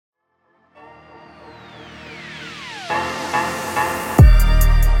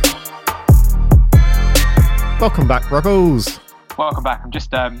Welcome back, Rebels. Welcome back. I'm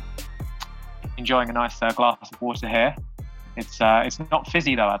just enjoying a nice glass of water here. It's not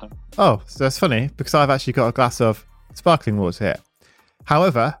fizzy though, Adam. Oh, so that's funny because I've actually got a glass of sparkling water here.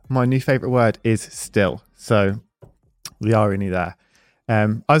 However, my new favourite word is still. So the irony there.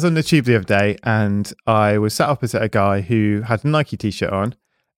 I was on the tube the other day and I was sat opposite a guy who had a Nike t-shirt on,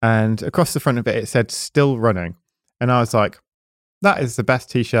 and across the front of it said "still running," and I was like, that is the best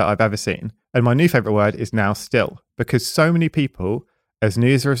t-shirt I've ever seen. And my new favourite word is now still, because so many people, as New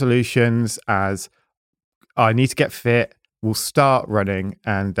Year's resolutions, as I need to get fit, will start running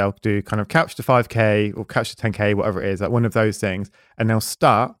and they'll do kind of couch to 5K or couch to 10K, whatever it is, like one of those things, and they'll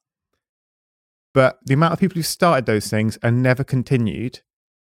start. But the amount of people who started those things and never continued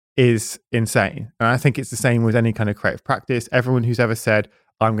is insane. And I think it's the same with any kind of creative practice. Everyone who's ever said,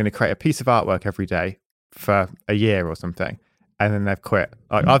 I'm going to create a piece of artwork every day for a year or something, and then they've quit.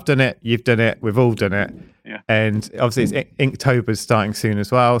 Like, I've done it, you've done it, we've all done it. Yeah. And obviously it's Inktober's starting soon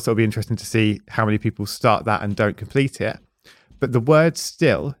as well, so it'll be interesting to see how many people start that and don't complete it. But the word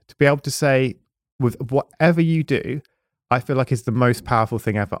still, to be able to say with whatever you do, I feel like is the most powerful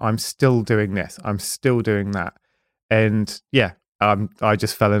thing ever. I'm still doing this, I'm still doing that. And yeah, I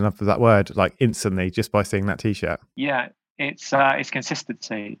just fell in love with that word like instantly just by seeing that t-shirt. Yeah, it's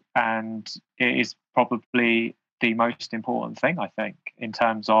consistency, and it is probably the most important thing, I think, in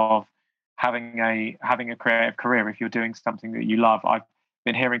terms of having a creative career. If you're doing something that you love, I've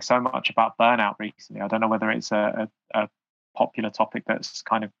been hearing so much about burnout recently. I don't know whether it's a popular topic that's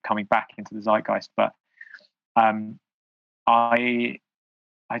kind of coming back into the zeitgeist, but I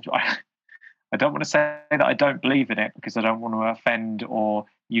don't want to say that I don't believe in it, because I don't want to offend, or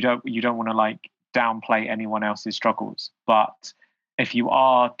you don't want to like downplay anyone else's struggles. But if you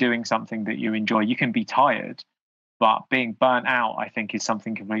are doing something that you enjoy, you can be tired. But being burnt out, I think, is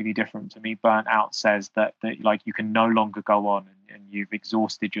something completely different to me. Burnt out says that like you can no longer go on, and you've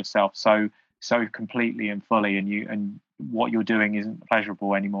exhausted yourself so completely and fully, and what you're doing isn't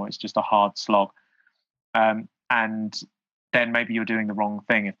pleasurable anymore. It's just a hard slog. And then maybe you're doing the wrong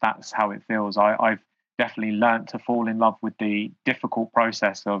thing if that's how it feels. I've definitely learned to fall in love with the difficult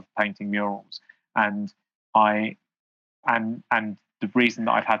process of painting murals, and the reason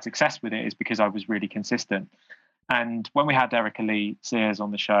that I've had success with it is because I was really consistent. And when we had Erica Lee Sears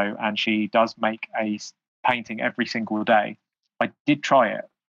on the show, and she does make a painting every single day, I did try it,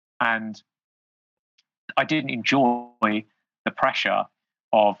 and I didn't enjoy the pressure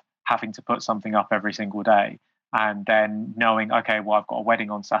of having to put something up every single day, and then knowing, okay, well, I've got a wedding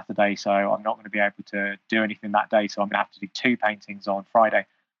on Saturday, so I'm not going to be able to do anything that day, so I'm going to have to do 2 paintings on Friday.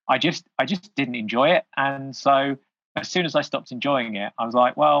 I just didn't enjoy it. And so as soon as I stopped enjoying it, I was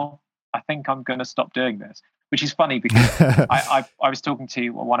like, well, I think I'm going to stop doing this. Which is funny, because I was talking to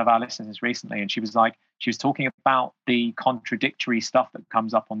one of our listeners recently, and she was talking about the contradictory stuff that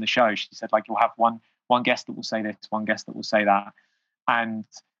comes up on the show. She said, like, you'll have one guest that will say this, one guest that will say that. And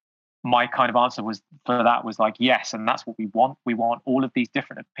my kind of answer was like, yes, and that's what we want. We want all of these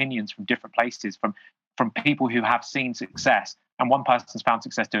different opinions from different places, from people who have seen success, and one person's found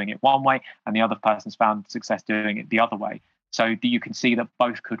success doing it one way, and the other person's found success doing it the other way. So that you can see that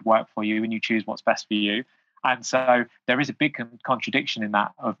both could work for you, and you choose what's best for you. And so there is a big contradiction in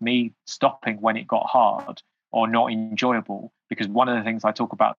that, of me stopping when it got hard or not enjoyable, because one of the things I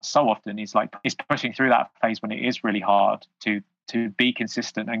talk about so often is pushing through that phase when it is really hard to be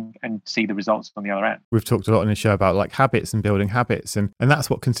consistent and see the results on the other end. We've talked a lot on the show about like habits and building habits, and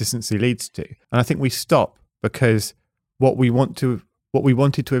that's what consistency leads to. And I think we stop because what we wanted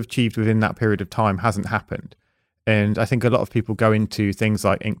to have achieved within that period of time hasn't happened. And I think a lot of people go into things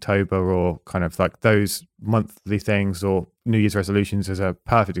like Inktober, or kind of like those monthly things, or New Year's resolutions as a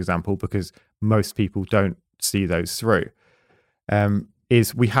perfect example, because most people don't see those through.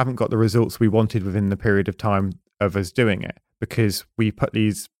 Is we haven't got the results we wanted within the period of time of us doing it, because we put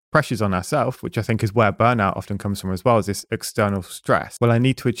these pressures on ourselves, which I think is where burnout often comes from as well, as this external stress. Well, I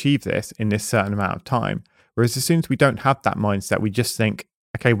need to achieve this in this certain amount of time. Whereas as soon as we don't have that mindset, we just think,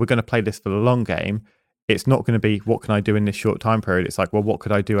 okay, we're going to play this for the long game. It's not going to be, what can I do in this short time period? It's like, well, what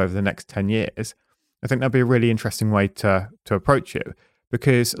could I do over the next 10 years? I think that'd be a really interesting way to approach it,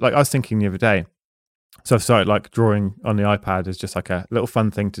 because like I was thinking the other day, so I've started like drawing on the iPad as just like a little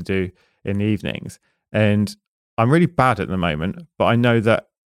fun thing to do in the evenings. And I'm really bad at the moment, but I know that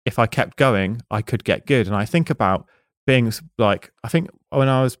if I kept going, I could get good. And I think about being like, I think when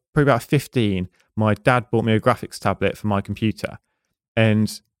I was probably about 15, my dad bought me a graphics tablet for my computer.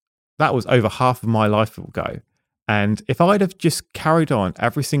 And that was over half of my life ago. And if I'd have just carried on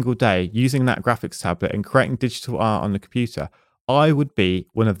every single day using that graphics tablet and creating digital art on the computer, I would be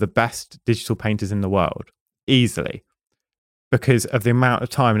one of the best digital painters in the world, easily because of the amount of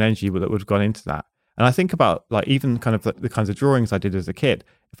time and energy that would have gone into that. And I think about like even kind of the kinds of drawings I did as a kid.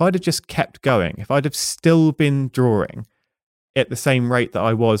 If I'd have just kept going, if I'd have still been drawing at the same rate that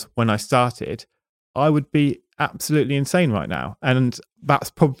I was when I started, I would be absolutely insane right now. And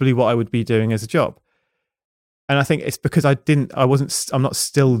that's probably what I would be doing as a job. And I think it's because I'm not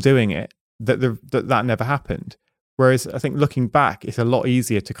still doing it that never happened. Whereas I think looking back, it's a lot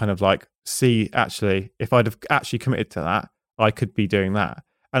easier to kind of like see actually, if I'd have actually committed to that, I could be doing that.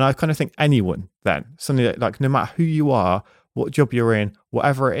 And I kind of think anyone then, suddenly like no matter who you are, what job you're in,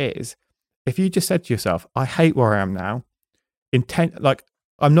 whatever it is, if you just said to yourself, I hate where I am now,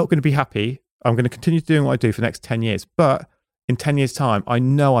 I'm not going to be happy. I'm going to continue doing what I do for the next 10 years. But in 10 years' time, I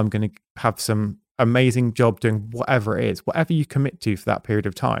know I'm going to have some amazing job doing whatever it is, whatever you commit to for that period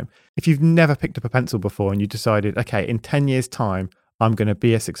of time. If you've never picked up a pencil before and you decided, okay, in 10 years' time, I'm going to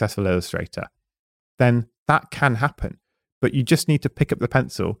be a successful illustrator, then that can happen. But you just need to pick up the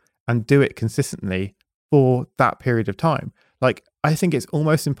pencil and do it consistently for that period of time. Like, I think it's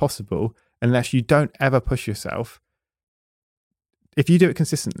almost impossible unless you don't ever push yourself, if you do it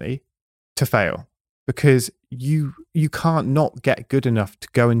consistently, to fail, because you can't not get good enough to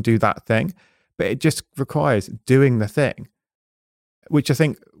go and do that thing, but it just requires doing the thing, which I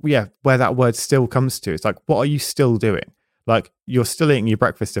think, where that word still comes to. It's like, what are you still doing? Like, you're still eating your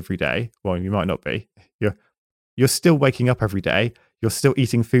breakfast every day. Well, you might not be. You're still waking up every day. You're still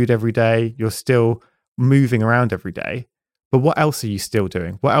eating food every day. You're still moving around every day. But what else are you still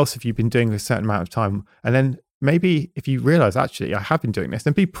doing? What else have you been doing for a certain amount of time? And then maybe if you realize, actually, I have been doing this,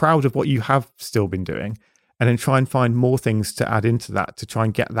 then be proud of what you have still been doing. And then try and find more things to add into that to try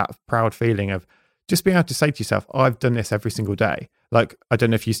and get that proud feeling of just being able to say to yourself, I've done this every single day. Like, I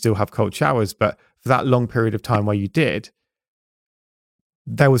don't know if you still have cold showers, but for that long period of time where you did,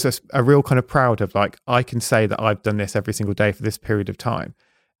 there was a real kind of proud of like, I can say that I've done this every single day for this period of time.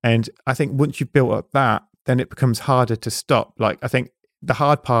 And I think once you've built up that, then it becomes harder to stop. Like, I think the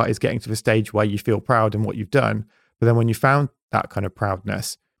hard part is getting to the stage where you feel proud in what you've done. But then when you found that kind of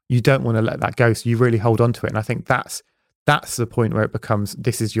proudness, you don't want to let that go. So you really hold on to it. And I think that's the point where it becomes,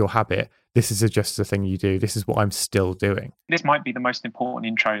 this is your habit. This is just the thing you do. This is what I'm still doing. This might be the most important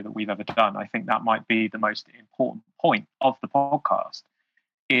intro that we've ever done. I think that might be the most important point of the podcast,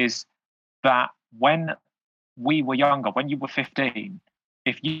 is that when we were younger, when you were 15,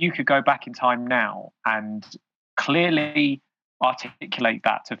 if you could go back in time now and clearly articulate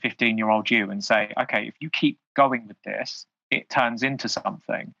that to 15-year-old you and say, okay, if you keep going with this, it turns into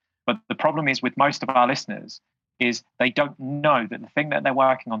something. But the problem is with most of our listeners is they don't know that the thing that they're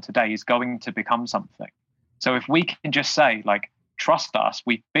working on today is going to become something. So if we can just say, like, trust us,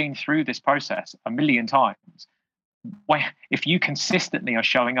 we've been through this process a million times. If you consistently are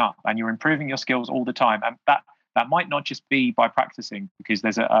showing up and you're improving your skills all the time, and that might not just be by practicing, because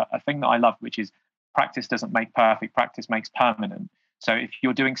there's a thing that I love, which is practice doesn't make perfect, practice makes permanent. So if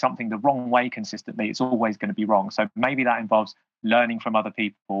you're doing something the wrong way consistently, it's always going to be wrong. So maybe that involves learning from other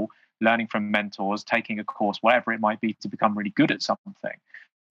people, learning from mentors, taking a course, whatever it might be, to become really good at something.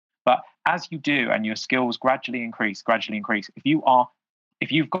 But as you do and your skills gradually increase, if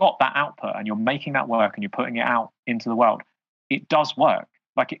you've got that output and you're making that work and you're putting it out into the world, it does work.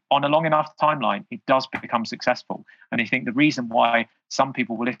 Like, on a long enough timeline, it does become successful. And I think the reason why some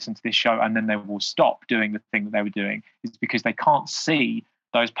people will listen to this show and then they will stop doing the thing that they were doing is because they can't see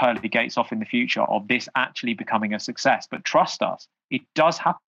those pearly gates off in the future of this actually becoming a success. But trust us, it does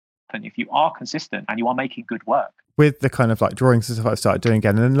happen if you are consistent and you are making good work. With the kind of like drawings and stuff I started doing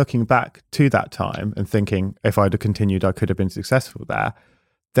again, and then looking back to that time and thinking, if I'd have continued, I could have been successful there,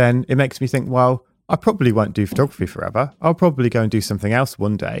 then it makes me think, well, I probably won't do photography forever. I'll probably go and do something else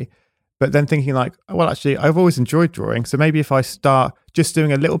one day. But then thinking like, well, actually, I've always enjoyed drawing. So maybe if I start just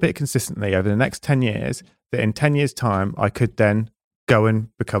doing a little bit consistently over the next 10 years, that in 10 years' time, I could then go and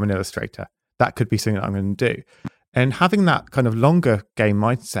become an illustrator. That could be something that I'm going to do. And having that kind of longer game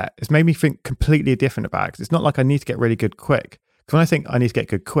mindset has made me think completely different about it. Because it's not like I need to get really good quick. Because when I think I need to get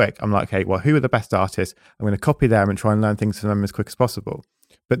good quick, I'm like, okay, well, who are the best artists? I'm going to copy them and try and learn things from them as quick as possible.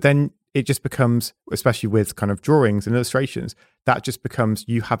 But then it just becomes, especially with kind of drawings and illustrations, that just becomes,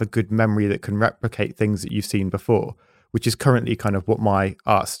 you have a good memory that can replicate things that you've seen before, which is currently kind of what my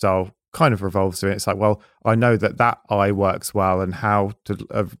art style kind of revolves around. It's like, well, I know that eye works well and how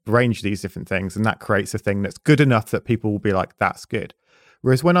to arrange these different things. And that creates a thing that's good enough that people will be like, that's good.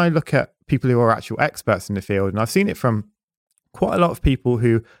 Whereas when I look at people who are actual experts in the field, and I've seen it from quite a lot of people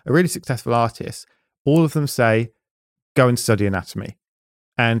who are really successful artists, all of them say, go and study anatomy.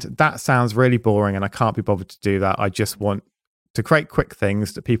 And that sounds really boring and I can't be bothered to do that. I just want to create quick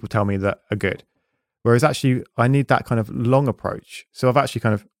things that people tell me that are good. Whereas actually, I need that kind of long approach. So I've actually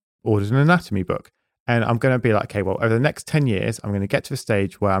kind of ordered an anatomy book, and I'm going to be like, okay, well, over the next 10 years, I'm going to get to a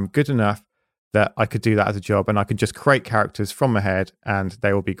stage where I'm good enough that I could do that as a job, and I could just create characters from my head and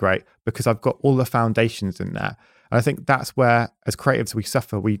they will be great because I've got all the foundations in there. And I think that's where, as creatives, we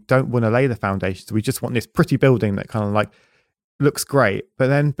suffer. We don't want to lay the foundations. We just want this pretty building that kind of like looks great. But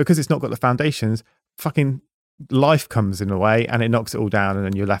then because it's not got the foundations, fucking life comes in a way and it knocks it all down, and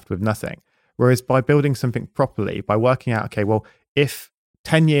then you're left with nothing. Whereas by building something properly, by working out, okay, well, if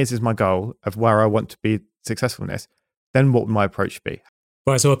 10 years is my goal of where I want to be successful in this, then what would my approach be?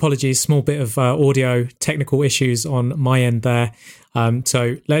 Right, so apologies, small bit of audio technical issues on my end there.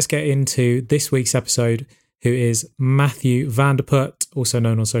 So let's get into this week's episode, who is Matthew Vanderput, also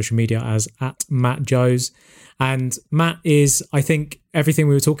known on social media as @MattJoes. And Matt is, I think, everything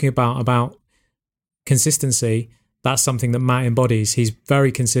we were talking about consistency, that's something that Matt embodies. He's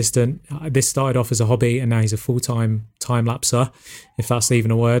very consistent. This started off as a hobby and now he's a full-time time-lapser, if that's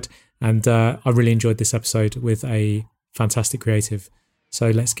even a word. And I really enjoyed this episode with a fantastic creative. So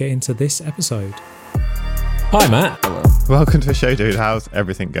let's get into this episode. Hi, Matt. Hello. Welcome to the show, dude. How's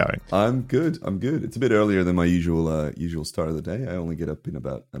everything going? I'm good. It's a bit earlier than my usual start of the day. I only get up in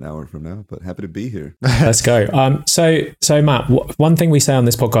about an hour from now, but happy to be here. Let's go. So Matt, one thing we say on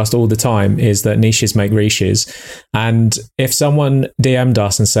this podcast all the time is that niches make riches. And if someone DM'd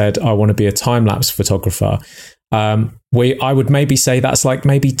us and said, I want to be a time-lapse photographer, I would maybe say that's like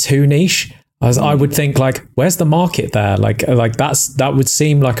maybe too niche. I would think like, where's the market there? Like that would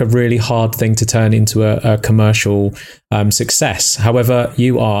seem like a really hard thing to turn into a commercial success. However,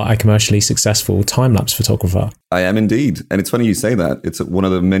 you are a commercially successful time-lapse photographer. I am indeed. And it's funny you say that. It's one of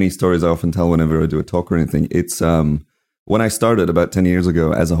the many stories I often tell whenever I do a talk or anything. It's when I started about 10 years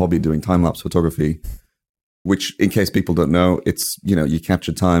ago as a hobby doing time-lapse photography, which in case people don't know, it's, you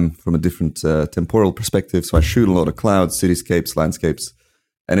capture time from a different temporal perspective. So I shoot a lot of clouds, cityscapes, landscapes,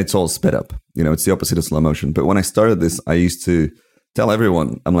 and it's all sped up. It's the opposite of slow motion. But when I started this, I used to tell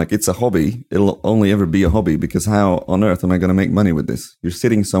everyone, I'm like, it's a hobby. It'll only ever be a hobby because how on earth am I going to make money with this? You're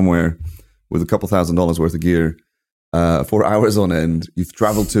sitting somewhere with a couple $1,000s worth of gear for hours on end. You've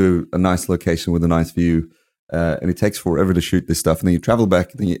traveled to a nice location with a nice view, and it takes forever to shoot this stuff. And then you travel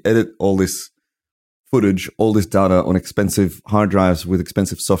back, and then you edit all this footage, all this data on expensive hard drives with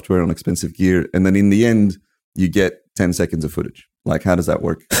expensive software on expensive gear. And then in the end, you get 10 seconds of footage. Like, how does that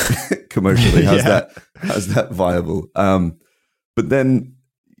work commercially? How's that viable? But then,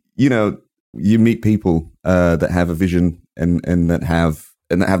 you meet people that have a vision and that have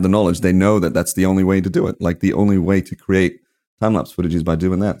the knowledge. They know that that's the only way to do it. Like, the only way to create time-lapse footage is by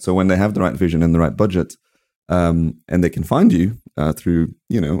doing that. So when they have the right vision and the right budget, and they can find you through,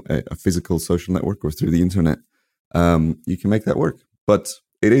 a physical social network or through the internet, you can make that work. But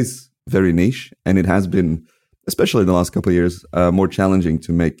it is very niche, and it has been, especially in the last couple of years, more challenging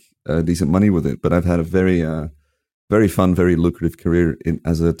to make decent money with it. But I've had a very, very fun, very lucrative career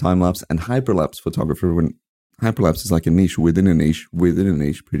as a time-lapse and hyperlapse photographer. When hyperlapse is like a niche within a niche within a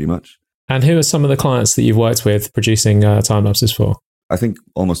niche, pretty much. And who are some of the clients that you've worked with producing time-lapses for? I think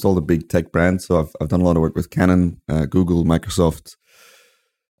almost all the big tech brands. So I've done a lot of work with Canon, Google, Microsoft,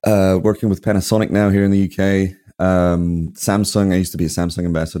 working with Panasonic now here in the UK. Samsung, I used to be a Samsung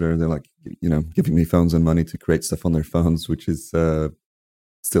ambassador. They're like, giving me phones and money to create stuff on their phones, which is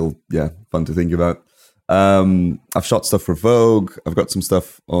still, fun to think about. I've shot stuff for Vogue. I've got some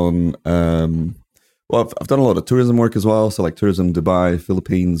stuff on, I've done a lot of tourism work as well. So like tourism, Dubai,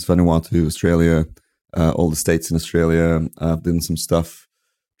 Philippines, Vanuatu, Australia, all the states in Australia. I've done some stuff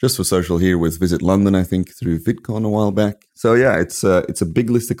just for social here with Visit London, I think, through VidCon a while back. So yeah, it's a big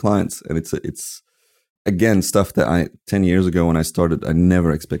list of clients, and it's again, stuff that 10 years ago when I started, I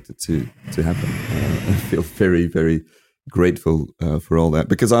never expected to happen. I feel very, very grateful for all that,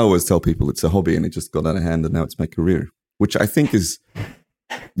 because I always tell people it's a hobby and it just got out of hand and now it's my career, which I think is,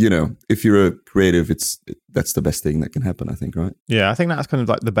 if you're a creative, that's the best thing that can happen, I think, right? Yeah, I think that's kind of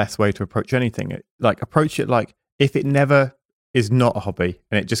like the best way to approach anything. Approach it like if it never is not a hobby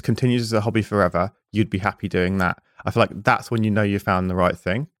and it just continues as a hobby forever, you'd be happy doing that. I feel like that's when you found the right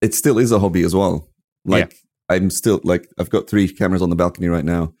thing. It still is a hobby as well. I'm still I've got 3 cameras on the balcony right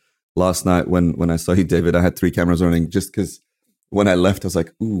now. Last night when I saw you, David, I had 3 cameras running just because when I left, I was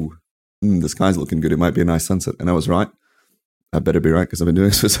like, the sky's looking good. It might be a nice sunset. And I was right. I better be right because I've been doing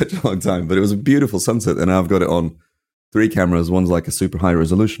this for such a long time. But it was a beautiful sunset. And I've got it on 3 cameras. One's like a super high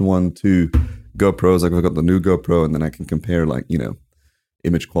resolution one, 2 GoPros. I've got the new GoPro, and then I can compare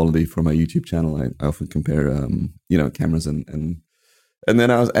image quality for my YouTube channel. I often compare, cameras and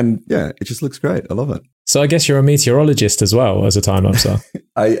then it just looks great. I love it. So I guess you're a meteorologist as well as a time lapser.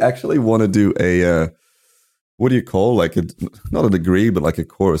 I actually want to do a what do you call, like a, not a degree, but like a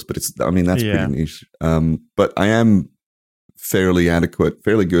course. But it's, I mean, that's pretty niche. But I am fairly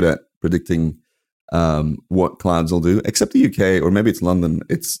good at predicting what clouds will do. Except the UK, or maybe it's London.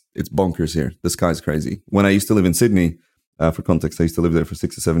 It's bonkers here. The sky's crazy. When I used to live in Sydney, for context, I used to live there for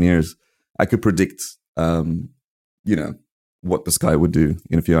 6 or 7 years. I could predict, what the sky would do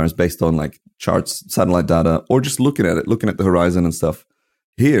in a few hours based on like charts, satellite data, or just looking at the horizon and stuff.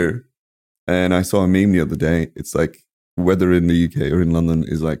 Here, and I saw a meme the other day. It's like weather in the UK or in London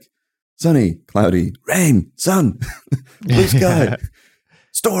is like sunny, cloudy, rain, sun, blue sky,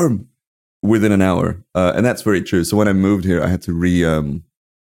 storm within an hour. And that's very true. So when I moved here, I had to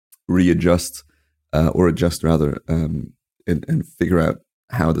readjust or adjust rather, and figure out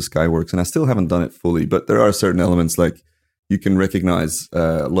how the sky works. And I still haven't done it fully, but there are certain elements like you can recognize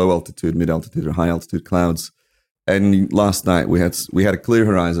low altitude, mid altitude, or high altitude clouds. And last night we had a clear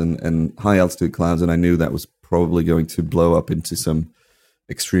horizon and high altitude clouds, and I knew that was probably going to blow up into some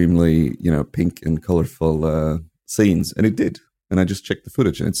extremely, pink and colorful scenes, and it did. And I just checked the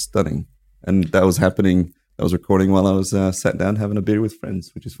footage, and it's stunning. And that was happening. I was recording while I was sat down having a beer with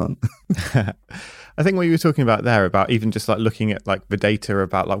friends, which is fun. I think what you were talking about there, about even just like looking at like the data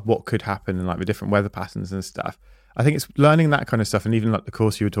about like what could happen and like the different weather patterns and stuff. I think it's learning that kind of stuff, and even like the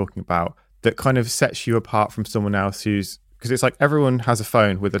course you were talking about, that kind of sets you apart from someone else because it's like everyone has a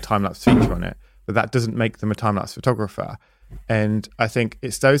phone with a time-lapse feature on it, but that doesn't make them a time-lapse photographer. And I think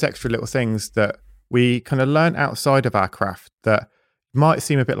it's those extra little things that we kind of learn outside of our craft that might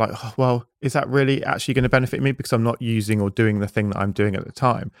seem a bit like, oh, well, is that really actually going to benefit me because I'm not using or doing the thing that I'm doing at the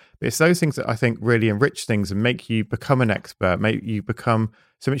time? But it's those things that I think really enrich things and make you become an expert, make you become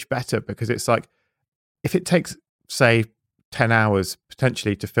so much better, because it's like, if it takes, say, 10 hours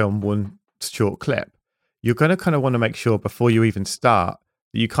potentially to film one short clip, you're going to kind of want to make sure before you even start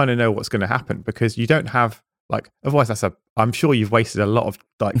that you kind of know what's going to happen, because you don't have otherwise I'm sure you've wasted a lot of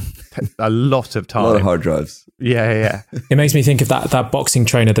a lot of time, a lot of hard drives. Yeah. It makes me think of that boxing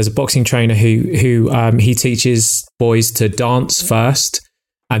trainer. There's a boxing trainer who he teaches boys to dance first,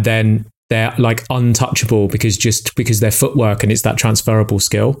 and then they're like untouchable because their footwork, and it's that transferable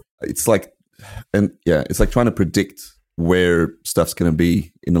skill. It's like trying to predict where stuff's going to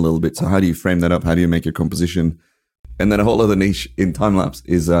be in a little bit. So how do you frame that up? How do you make your composition? And then a whole other niche in time lapse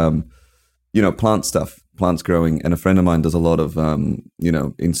is plant stuff, plants growing. And a friend of mine does a lot of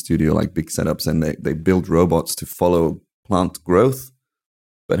in studio, like big setups, and they build robots to follow plant growth.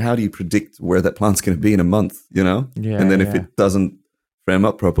 But how do you predict where that plant's going to be in a month? And then if it doesn't frame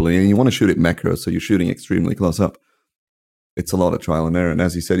up properly, and you want to shoot it macro, so you're shooting extremely close up, it's a lot of trial and error. And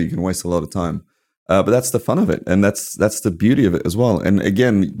as you said, you can waste a lot of time. But that's the fun of it, and that's the beauty of it as well. And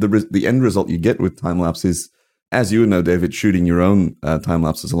again, the end result you get with time lapse is, as you know, David, shooting your own time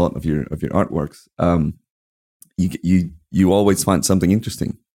lapses, a lot of your artworks. You always find something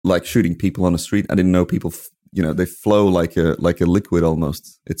interesting, like shooting people on the street. I didn't know people, they flow like a liquid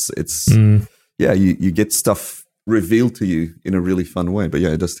almost. You get stuff revealed to you in a really fun way. But yeah,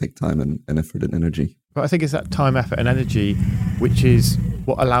 it does take time and effort and energy. But I think it's that time, effort, and energy, which is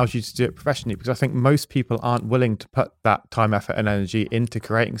what allows you to do it professionally. Because I think most people aren't willing to put that time, effort, and energy into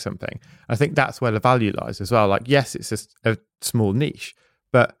creating something. I think that's where the value lies as well. Like, yes, it's just a small niche,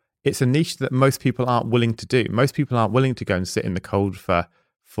 but it's a niche that most people aren't willing to do. Most people aren't willing to go and sit in the cold for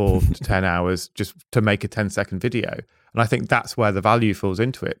 4 to 10 hours just to make a 10-second video. And I think that's where the value falls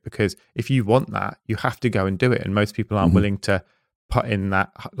into it, because if you want that, you have to go and do it. And most people aren't willing to put in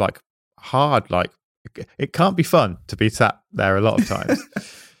that hard. It can't be fun to be sat there a lot of times.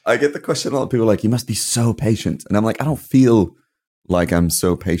 I get the question a lot of people are like, you must be so patient. And I'm like, I don't feel like I'm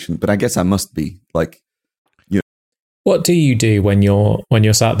so patient, but I guess I must be. What do you do when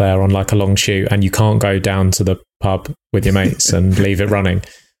you're sat there on like a long shoot and you can't go down to the pub with your mates and leave it running?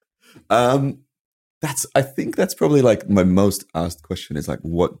 I think that's probably like my most asked question is like,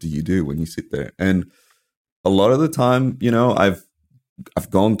 what do you do when you sit there? And a lot of the time, I've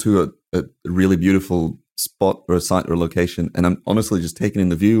gone to a really beautiful spot or a site or a location, and I'm honestly just taking in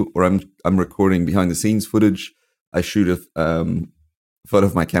the view, or I'm recording behind the scenes footage. I shoot a photo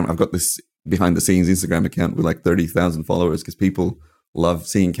of my camera. I've got this behind the scenes Instagram account with like 30,000 followers because people love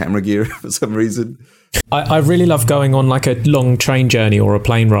seeing camera gear for some reason. I really love going on like a long train journey or a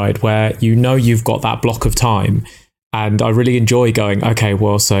plane ride where you've got that block of time And I really enjoy going, okay,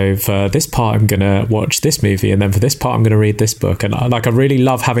 well, so for this part, I'm going to watch this movie. And then for this part, I'm going to read this book. And I really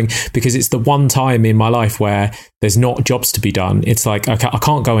love having, because it's the one time in my life where there's not jobs to be done. It's like, okay, I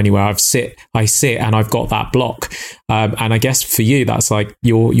can't go anywhere. I sit and I've got that block. And I guess for you, that's like,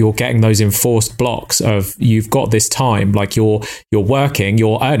 you're getting those enforced blocks of, you've got this time, like you're working,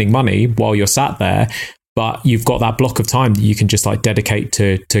 you're earning money while you're sat there, but you've got that block of time that you can just like dedicate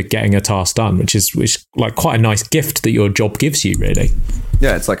to getting a task done, which is like quite a nice gift that your job gives you, really.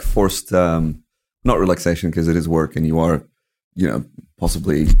 Yeah, it's like forced, not relaxation, because it is work and you are,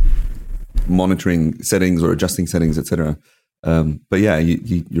 possibly monitoring settings or adjusting settings, etc. But yeah,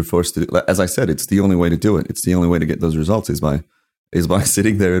 you're forced to. As I said, it's the only way to do it. It's the only way to get those results is by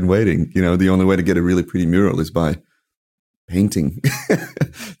sitting there and waiting. The only way to get a really pretty mural is by painting.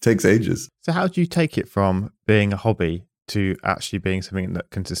 Takes ages. So how do you take it from being a hobby to actually being something that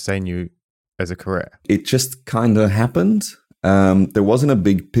can sustain you as a career? It just kind of happened. There wasn't a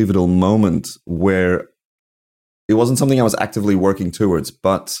big pivotal moment where it wasn't something I was actively working towards,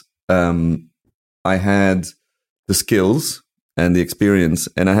 but I had the skills and the experience,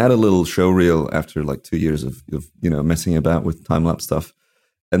 and I had a little show reel after like 2 years of messing about with time-lapse stuff.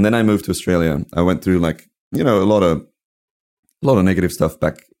 And then I moved to Australia. I went through like, a lot of negative stuff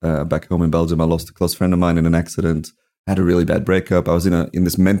back home in Belgium. I lost a close friend of mine in an accident. I had a really bad breakup. I was in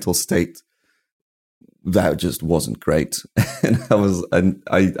this mental state that just wasn't great, and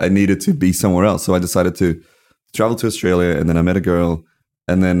I needed to be somewhere else. So I decided to travel to Australia, and then I met a girl,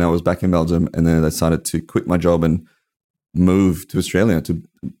 and then I was back in Belgium, and then I decided to quit my job and move to Australia to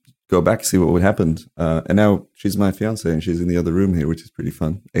go back, see what would happen. And now she's my fiance, and she's in the other room here, which is pretty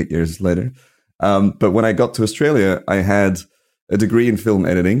fun. 8 years later. But when I got to Australia, I had a degree in film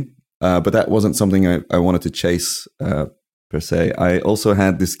editing, but that wasn't something I wanted to chase per se. I also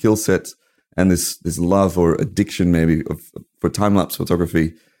had this skill set and this love or addiction maybe for time-lapse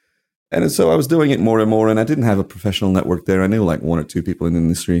photography. And so I was doing it more and more, and I didn't have a professional network there. I knew like 1 or 2 people in the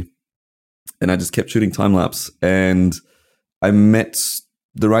industry, and I just kept shooting time-lapse, and I met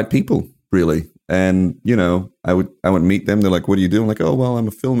the right people, really. And, I would meet them. They're like, what do you do? I'm like, oh, well, I'm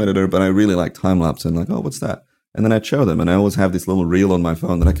a film editor, but I really like time-lapse. And like, oh, what's that? And then I'd show them. And I always have this little reel on my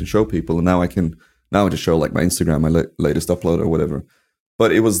phone that I can show people. And now I just show like my Instagram, my latest upload or whatever.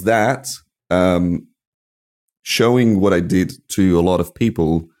 But it was that showing what I did to a lot of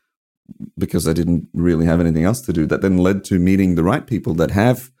people, because I didn't really have anything else to do, that then led to meeting the right people that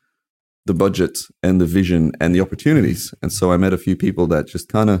have the budget and the vision and the opportunities. And so I met a few people that just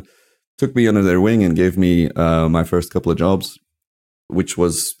kind of took me under their wing and gave me my first couple of jobs, which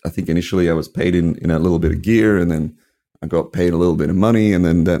was, I think initially I was paid in a little bit of gear, and then I got paid a little bit of money, and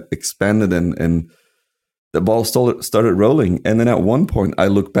then that expanded and the ball started rolling. And then at one point I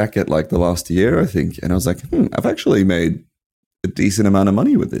look back at like the last year, I think, and I was like, I've actually made a decent amount of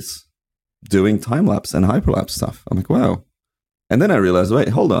money with this, doing time-lapse and hyperlapse stuff. I'm like, wow. And then I realized, wait,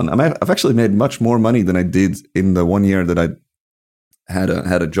 hold on. I've actually made much more money than I did in the 1 year that I had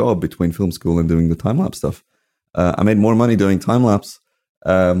a job between film school and doing the time-lapse stuff. I made more money doing time-lapse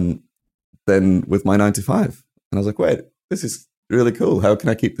than with my 9 to 5. And I was like, wait, this is really cool. How can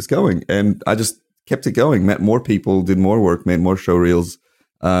I keep this going? And I just kept it going, met more people, did more work, made more show reels.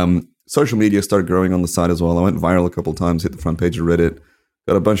 Social media started growing on the side as well. I went viral a couple of times, hit the front page of Reddit,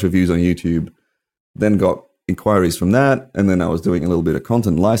 got a bunch of views on YouTube, then got inquiries from that. And then I was doing a little bit of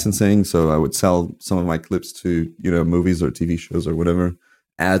content licensing. So I would sell some of my clips to, movies or TV shows or whatever,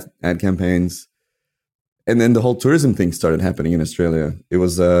 ad campaigns. And then the whole tourism thing started happening in Australia. It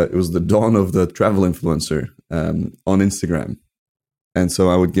was the dawn of the travel influencer on Instagram. And so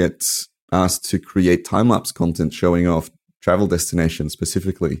I would get asked to create time-lapse content showing off travel destinations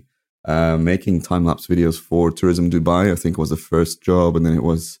specifically, making time-lapse videos for Tourism Dubai, I think was the first job. And then it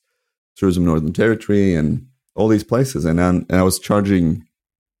was Tourism Northern Territory and all these places. And I was charging,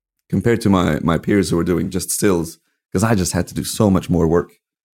 compared to my peers who were doing just stills, because I just had to do so much more work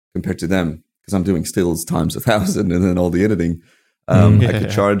compared to them, because I'm doing stills times 1,000 and then all the editing. I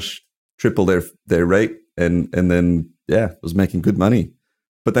could charge triple their rate and then, was making good money.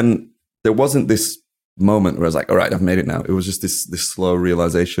 But then there wasn't this moment where I was like, all right, I've made it now. It was just this slow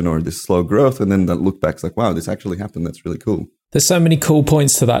realization or this slow growth. And then that look back, it's like, wow, this actually happened. That's really cool. There's so many cool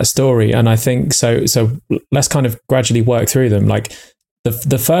points to that story. And I think so let's kind of gradually work through them. Like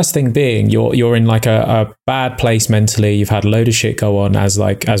the first thing being you're in like a bad place mentally. You've had a load of shit go on as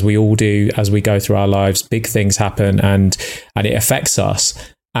we all do, as we go through our lives, big things happen and it affects us.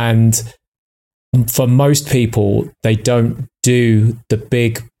 And for most people, they don't do the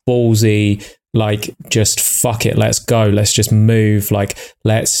big ballsy, like, just fuck it, let's go, let's just move, like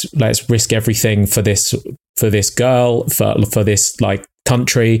let's risk everything for this this girl, for this like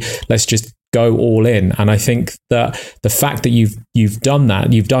country. Let's just go all in. And I think that the fact that you've done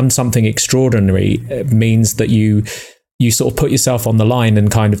that, you've done something extraordinary, means that you sort of put yourself on the line,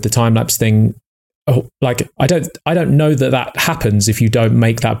 and kind of the time lapse thing. Like I don't know that happens if you don't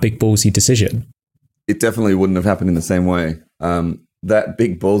make that big ballsy decision. It definitely wouldn't have happened in the same way. That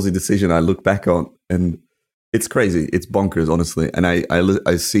big ballsy decision I look back on, and it's crazy. It's bonkers, honestly. And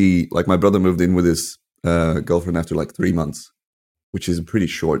I see, like, my brother moved in with his girlfriend after like 3 months, which is a pretty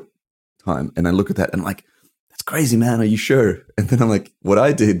short time. And I look at that and I'm like, that's crazy, man. Are you sure? And then I'm like, what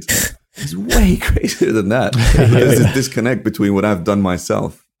I did is way crazier than that. There's this disconnect between what I've done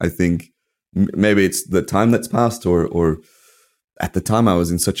myself. I think maybe it's the time that's passed, or at the time I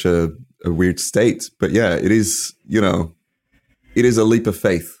was in such a weird state. But yeah, it is, it is a leap of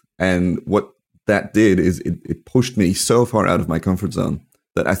faith. And what that did is it pushed me so far out of my comfort zone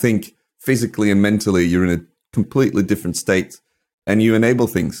that I think physically and mentally you're in a completely different state, and you enable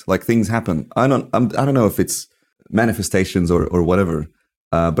things, like things happen. I don't know if it's manifestations or whatever,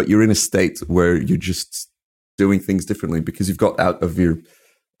 but you're in a state where you're just doing things differently because you've got out of your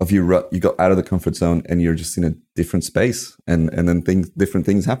rut, you got out of the comfort zone, and you're just in a different space, and then different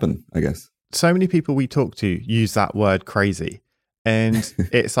things happen, I guess. So many people we talk to use that word crazy, and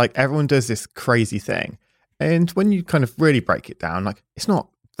it's like everyone does this crazy thing. And when you kind of really break it down, like, it's not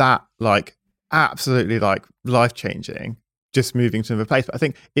that like absolutely like life-changing, just moving to another place. But I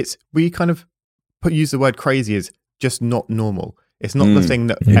think we kind of use the word crazy as just not normal. It's not the thing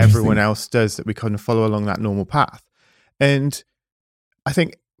that everyone else does, that we kind of follow along that normal path. And I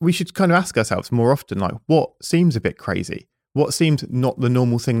think we should kind of ask ourselves more often, like, what seems a bit crazy? What seems not the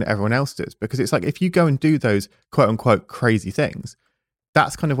normal thing that everyone else does? Because it's like, if you go and do those quote unquote crazy things,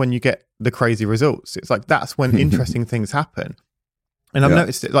 that's kind of when you get the crazy results. It's like, that's when interesting things happen. And I've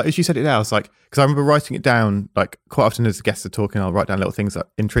noticed it, like, as you said it now, it's like, because I remember writing it down, like, quite often as guests are talking, I'll write down little things that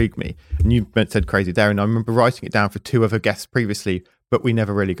intrigue me. And you said crazy there, and I remember writing it down for 2 other guests previously, but we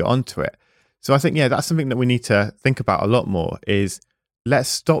never really got onto it. So I think, that's something that we need to think about a lot more, is let's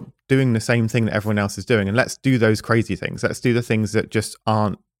stop doing the same thing that everyone else is doing, and let's do those crazy things. Let's do the things that just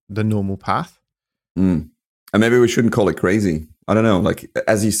aren't the normal path. And maybe we shouldn't call it crazy. I don't know. Like,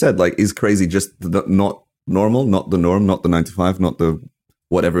 as you said, like, is crazy just not normal, not the norm, not the 9 to 5, not the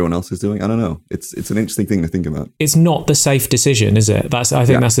what everyone else is doing? I don't know. It's an interesting thing to think about. It's not the safe decision, is it? I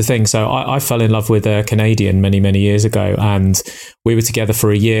think that's the thing. So I fell in love with a Canadian many, many years ago, and we were together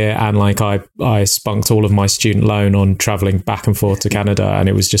for a year, and like I spunked all of my student loan on traveling back and forth to Canada, and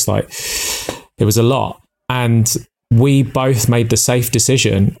it was just like, it was a lot. And we both made the safe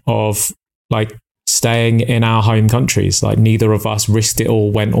decision of like staying in our home countries. Like, neither of us risked it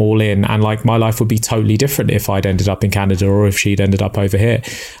all, went all in, and like my life would be totally different if I'd ended up in Canada or if she'd ended up over here.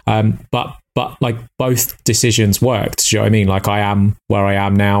 But like, both decisions worked. Do you know what I mean? Like, I am where I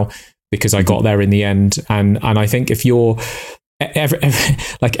am now because I got there in the end. And I think if you're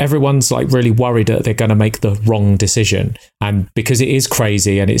like, everyone's like really worried that they're going to make the wrong decision, and because it is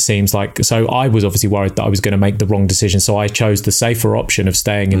crazy, and it seems like, so I was obviously worried that I was going to make the wrong decision, so I chose the safer option of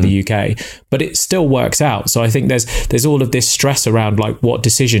staying in the UK, but it still works out. So I think there's all of this stress around like, what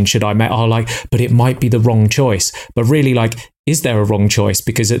decision should I make? But it might be the wrong choice. But really, like, is there a wrong choice?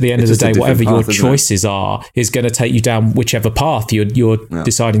 Because at the end of the day, whatever your choices are is going to take you down whichever path you're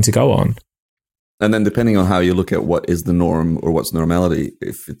deciding to go on. And then depending on how you look at what is the norm or what's normality,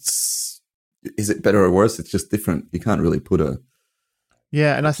 is it better or worse? It's just different. You can't really put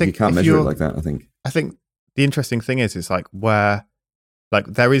and I think you can't measure it like that. I think the interesting thing is, it's like, where like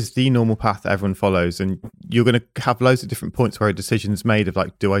there is the normal path that everyone follows, and you're going to have loads of different points where a decision's made of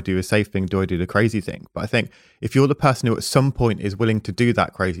like, do I do a safe thing? Do I do the crazy thing? But I think if you're the person who at some point is willing to do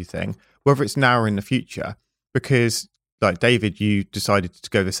that crazy thing, whether it's now or in the future, because like David, you decided to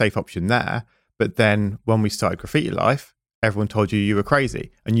go the safe option there. But then when we started Graffiti Life, everyone told you were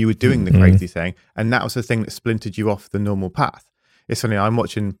crazy and you were doing the crazy thing. And that was the thing that splintered you off the normal path. It's funny, I'm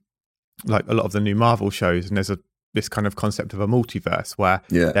watching like a lot of the new Marvel shows, and there's this kind of concept of a multiverse where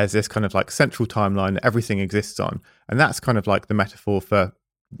there's this kind of like central timeline that everything exists on. And that's kind of like the metaphor for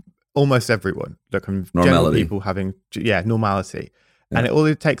almost everyone. Like, general people having, normality. Yeah. And all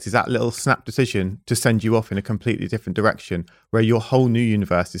it takes is that little snap decision to send you off in a completely different direction, where your whole new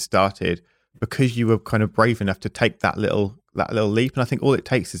universe is started because you were kind of brave enough to take that little leap. And I think all it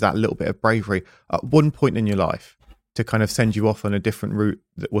takes is that little bit of bravery at one point in your life to kind of send you off on a different route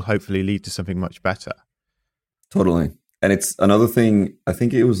that will hopefully lead to something much better. Totally. And it's another thing, I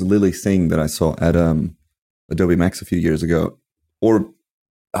think it was Lily Singh that I saw at Adobe Max a few years ago, or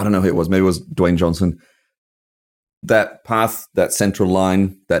I don't know who it was, maybe it was Dwayne Johnson. That path, that central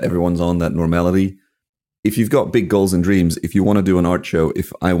line that everyone's on, that normality, if you've got big goals and dreams, if you want to do an art show,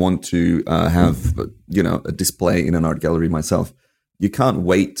 if I want to have, a display in an art gallery myself, you can't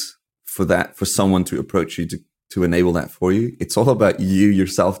wait for someone to approach you to enable that for you. It's all about you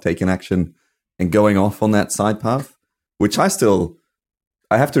yourself taking action and going off on that side path, which I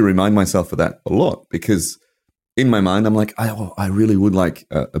have to remind myself of that a lot, because in my mind, I'm like, I really would like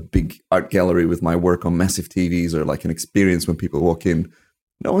a big art gallery with my work on massive TVs, or like an experience when people walk in.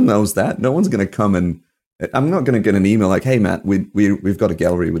 No one knows that. No one's going to come, and I'm not going to get an email like, hey, Matt, we've got a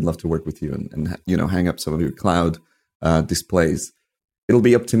gallery. We'd love to work with you and hang up some of your cloud displays. It'll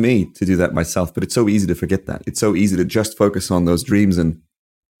be up to me to do that myself. But it's so easy to forget that. It's so easy to just focus on those dreams and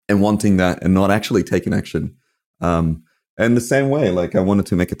wanting that and not actually taking action. And the same way, like, I wanted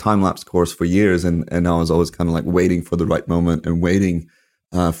to make a time-lapse course for years, and I was always kind of like waiting for the right moment and waiting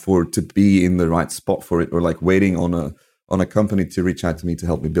to be in the right spot for it, or like waiting on a company to reach out to me to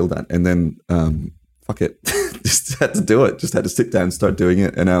help me build that. And then fuck it, just had to do it. Just had to sit down and start doing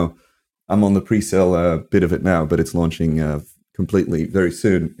it. And now I'm on the pre-sale bit of it now, but it's launching completely very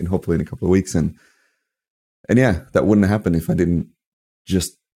soon, and hopefully in a couple of weeks. And yeah, that wouldn't happen if I didn't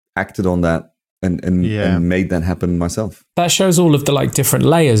just acted on that and made that happen myself. That shows all of the like different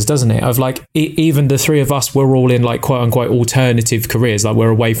layers, doesn't it? Of like, even the three of us, we're all in like quote unquote alternative careers. Like, we're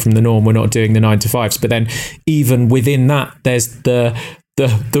away from the norm. We're not doing the 9-to-5s. But then even within that, there's the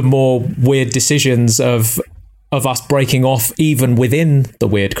more weird decisions of us breaking off even within the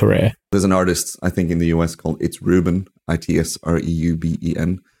weird career. There's an artist, I think, in the US called It's Ruben,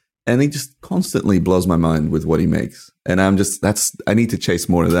 ITSREUBEN. And he just constantly blows my mind with what he makes. And I need to chase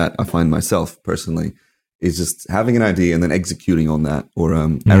more of that. I find myself personally is just having an idea and then executing on that. Or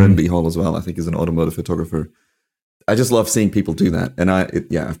Aaron B. Hall as well, I think, is an automotive photographer. I just love seeing people do that. And I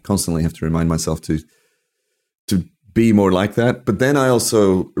constantly have to remind myself to be more like that. But then I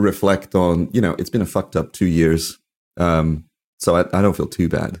also reflect on, it's been a fucked up 2 years. So I don't feel too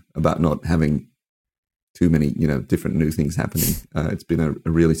bad about not having too many, different new things happening. It's been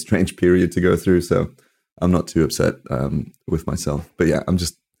a really strange period to go through, so I'm not too upset with myself. But yeah, I'm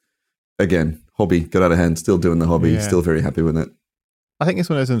just, again, hobby got out of hand, still doing the hobby, still very happy with it. I think it's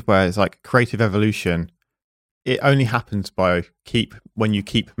one of those ones where it's like creative evolution. It only happens when you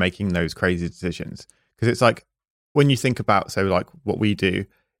keep making those crazy decisions. Because it's like, when you think about, so like what we do,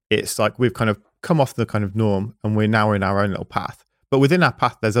 it's like we've kind of come off the kind of norm and we're now in our own little path. But within our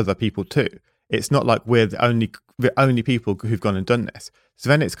path, there's other people too. It's not like we're the only people who've gone and done this. So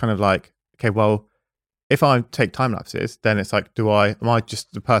then it's kind of like, okay, well, if I take time lapses, then it's like, am I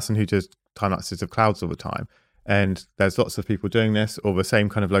just the person who does time lapses of clouds all the time? And there's lots of people doing this, or the same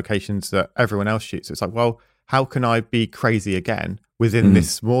kind of locations that everyone else shoots. It's like, well, how can I be crazy again within this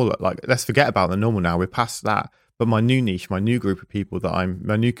smaller, like, let's forget about the normal now. We're past that. But my new niche, my new group of people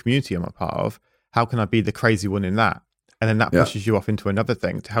my new community I'm a part of, how can I be the crazy one in that? And then that pushes you off into another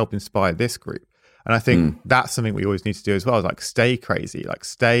thing to help inspire this group. And I think that's something we always need to do as well, is like stay crazy, like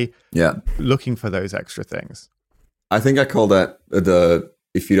stay looking for those extra things. I think I call that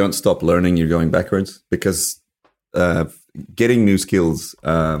if you don't stop learning, you're going backwards, because getting new skills,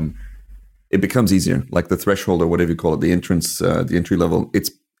 it becomes easier. Like the threshold, or whatever you call it, the entrance, the entry level,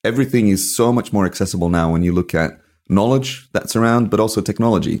 everything is so much more accessible now when you look at knowledge that's around, but also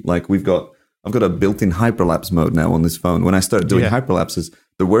technology. Like I've got a built-in hyperlapse mode now on this phone. When I started doing hyperlapses,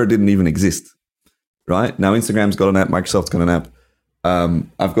 the word didn't even exist. Right? Now Instagram's got an app, Microsoft's got an app.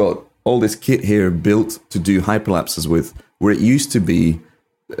 I've got all this kit here built to do hyperlapses with, where it used to be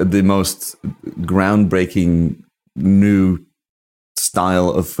the most groundbreaking new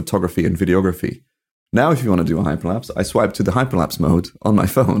style of photography and videography. Now, if you want to do a hyperlapse, I swipe to the hyperlapse mode on my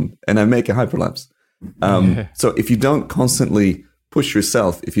phone and I make a hyperlapse. So if you don't constantly push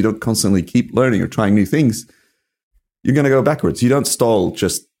yourself, if you don't constantly keep learning or trying new things, you're going to go backwards. You don't stall,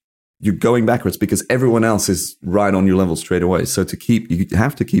 you're going backwards because everyone else is right on your level straight away. So you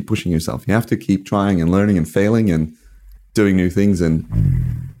have to keep pushing yourself. You have to keep trying and learning and failing and doing new things. And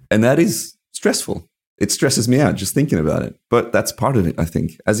that is stressful. It stresses me out just thinking about it. But that's part of it, I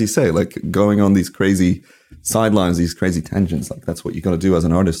think. As you say, like going on these crazy sidelines, these crazy tangents, like that's what you got to do as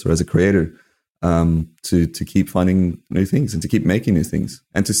an artist or as a creator, to keep finding new things and to keep making new things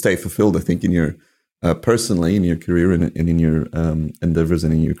and to stay fulfilled, I think, in your personally in your career and in your endeavors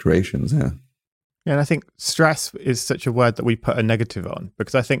and in your creations. Yeah, and I think stress is such a word that we put a negative on,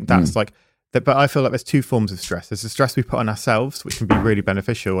 because I think that's like that. But I feel like there's two forms of stress. There's the stress we put on ourselves, which can be really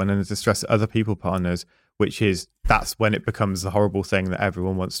beneficial, and then there's the stress that other people put on us, that's when it becomes the horrible thing that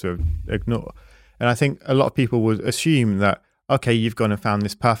everyone wants to ignore. And I think a lot of people would assume that, okay, you've gone and found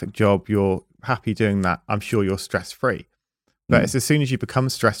this perfect job, you're happy doing that, I'm sure you're stress free. But it's as soon as you become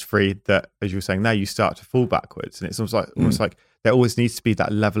stress-free that, as you were saying now, you start to fall backwards. And it's almost like there always needs to be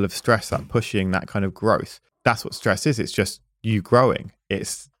that level of stress, that pushing, that kind of growth. That's what stress is. It's just you growing.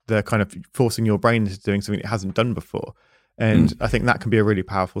 It's the kind of forcing your brain into doing something it hasn't done before. And I think that can be a really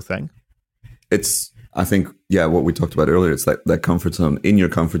powerful thing. It's, I think, what we talked about earlier, it's like that comfort zone. In your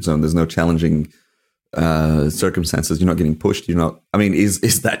comfort zone, there's no challenging circumstances. You're not getting pushed. You're not, I mean,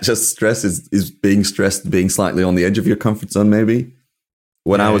 is that just stress? Is being stressed, being slightly on the edge of your comfort zone, maybe?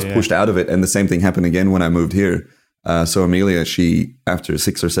 When I was pushed out of it, and the same thing happened again when I moved here. So Amelia, she, after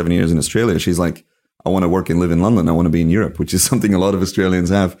 6 or 7 years in Australia, she's like, I want to work and live in London. I want to be in Europe, which is something a lot of Australians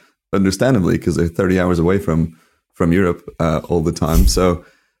have, understandably, because they're 30 hours away from Europe all the time. So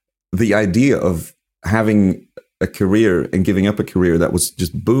the idea of having a career and giving up a career that was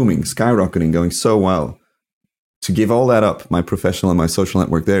just booming, skyrocketing, going so well, to give all that up, my professional and my social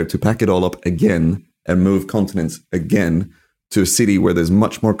network there, to pack it all up again and move continents again to a city where there's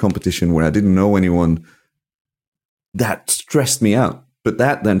much more competition, where I didn't know anyone, that stressed me out. But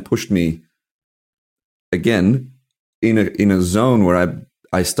that then pushed me again in a zone where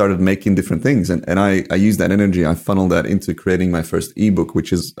I started making different things. And I used that energy, I funneled that into creating my first ebook,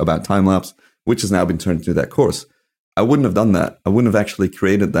 which is about time lapse, which has now been turned into that course. I wouldn't have done that. I wouldn't have actually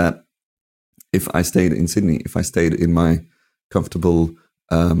created that if I stayed in Sydney, if I stayed in my comfortable,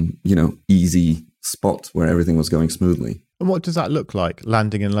 easy spot where everything was going smoothly. And what does that look like,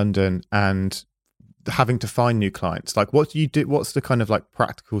 landing in London and having to find new clients? Like, what do you do? What's the kind of like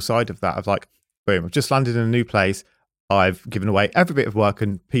practical side of that? Of like, boom, I've just landed in a new place. I've given away every bit of work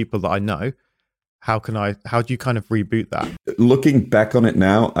and people that I know. How do you kind of reboot that? Looking back on it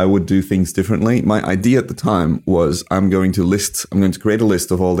now, I would do things differently. My idea at the time was I'm going to create a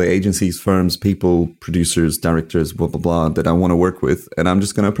list of all the agencies, firms, people, producers, directors, blah, blah, blah, that I want to work with. And I'm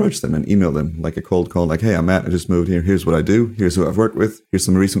just going to approach them and email them like a cold call, like, hey, I'm Matt. I just moved here. Here's what I do. Here's who I've worked with. Here's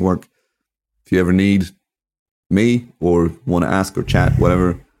some recent work. If you ever need me or want to ask or chat,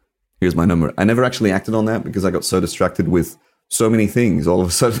 whatever, here's my number. I never actually acted on that because I got so distracted with so many things. All of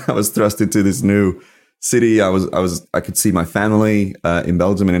a sudden, I was thrust into this new city. I could see my family in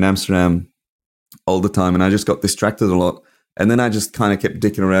Belgium and in Amsterdam all the time, and I just got distracted a lot. And then I just kind of kept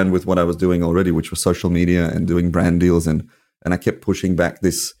dicking around with what I was doing already, which was social media and doing brand deals, and I kept pushing back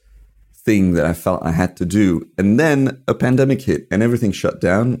this thing that I felt I had to do. And then a pandemic hit, and everything shut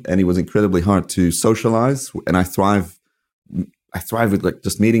down, and it was incredibly hard to socialize. And I thrive with like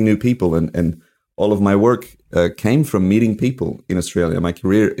just meeting new people, and all of my work came from meeting people in Australia. My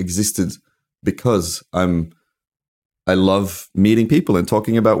career existed because I love meeting people and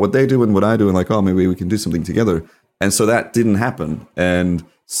talking about what they do and what I do, and like, oh, maybe we can do something together. And so that didn't happen. And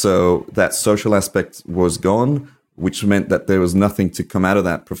so that social aspect was gone, which meant that there was nothing to come out of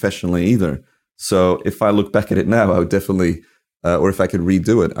that professionally either. So if I look back at it now, I would definitely, or if I could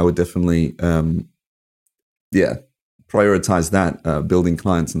redo it, I would definitely, prioritize that, building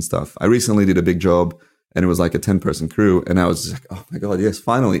clients and stuff. I recently did a big job, and it was like a 10-person crew. And I was just like, oh my God, yes,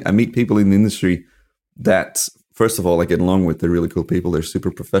 finally. I meet people in the industry that, first of all, I get along with. They're really cool people. They're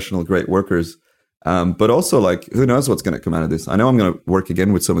super professional, great workers. But also, like, who knows what's going to come out of this? I know I'm going to work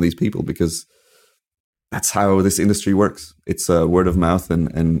again with some of these people because that's how this industry works. It's word of mouth,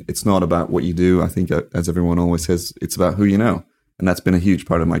 and it's not about what you do. I think, as everyone always says, it's about who you know. And that's been a huge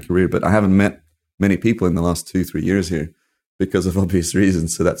part of my career. But I haven't met many people in the last 2-3 years here because of obvious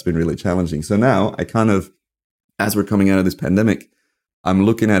reasons. So that's been really challenging. So now I kind of, as we're coming out of this pandemic, I'm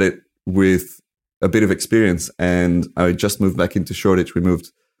looking at it with a bit of experience. And I just moved back into Shoreditch. We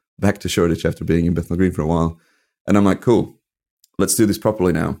moved back to Shoreditch after being in Bethnal Green for a while. And I'm like, cool, let's do this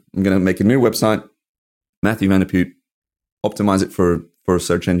properly now. I'm going to make a new website, Matthew Van Der Put, optimize it for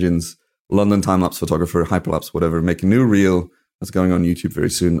search engines, London time-lapse photographer, hyperlapse, whatever, make a new reel that's going on YouTube very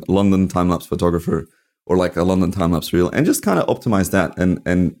soon, London time-lapse photographer, or like a London time-lapse reel, and just kind of optimize that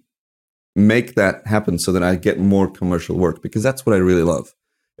and make that happen so that I get more commercial work, because that's what I really love.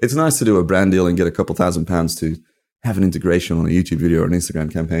 It's nice to do a brand deal and get a couple £1,000 to have an integration on a YouTube video or an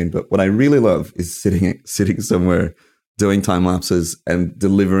Instagram campaign. But what I really love is sitting somewhere, doing time lapses and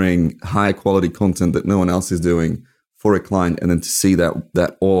delivering high quality content that no one else is doing for a client, and then to see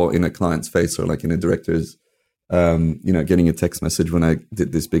that awe in a client's face, or like in a director's, getting a text message when I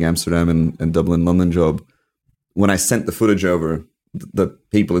did this big Amsterdam and Dublin, London job. When I sent the footage over, the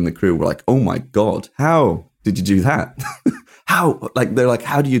people in the crew were like, "Oh my God, how did you do that? How?" Like, they're like,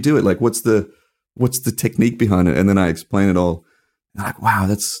 "How do you do it? Like, what's the technique behind it?" And then I explain it all. And I'm like,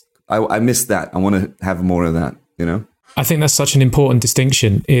 wow, I missed that. I want to have more of that, you know? I think that's such an important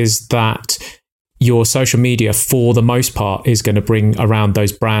distinction, is that your social media, for the most part, is going to bring around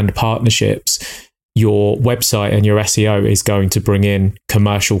those brand partnerships. your website and your SEO is going to bring in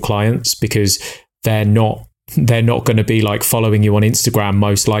commercial clients, because they're not going to be like following you on Instagram.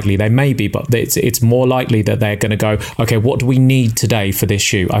 Most likely they may be, but it's more likely that they're going to go, okay, what do we need today for this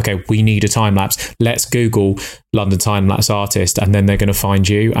shoot? Okay, we need a time lapse. Let's Google London time lapse artist, and then they're going to find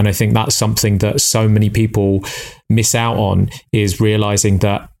you. And I think that's something that so many people miss out on, is realizing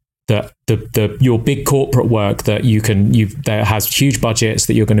that your big corporate work that that has huge budgets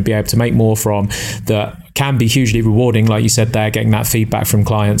that you're going to be able to make more from, that can be hugely rewarding, like you said there, getting that feedback from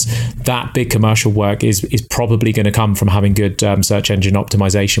clients. That big commercial work is probably going to come from having good search engine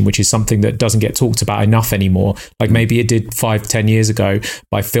optimization, which is something that doesn't get talked about enough anymore. Like maybe it did 5-10 years ago,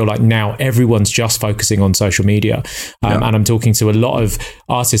 but I feel like now everyone's just focusing on social media. And I'm talking to a lot of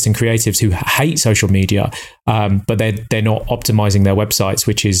artists and creatives who hate social media, but they're not optimizing their websites,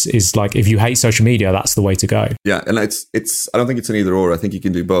 which is like, if you hate social media, that's the way to go. Yeah, and it's I don't think it's an either or. I think you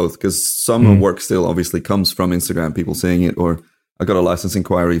can do both, because some work still obviously comes from Instagram, people seeing it. Or I got a license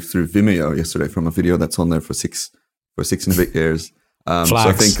inquiry through Vimeo yesterday from a video that's on there for six and a bit years. So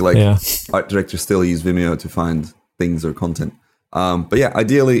I think art directors still use Vimeo to find things or content. But yeah,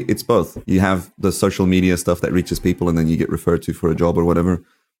 ideally it's both. You have the social media stuff that reaches people and then you get referred to for a job or whatever,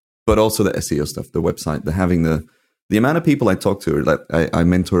 but also the SEO stuff, the website, having the amount of people I talk to, or that I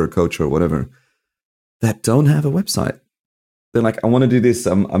mentor or coach or whatever, that don't have a website. They're like, I want to do this.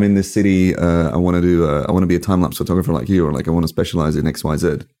 I'm in this city. I want to be a time lapse photographer like you, or like I want to specialize in X, Y,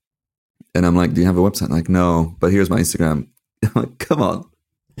 Z. And I'm like, do you have a website? Like, no, but here's my Instagram. I'm like, come on,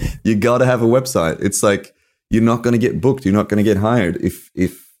 you got to have a website. It's like, you're not going to get booked. You're not going to get hired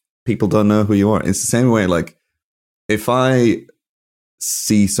if people don't know who you are. It's the same way. Like, if I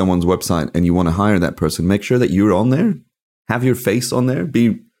see someone's website and you want to hire that person, make sure that you're on there, have your face on there,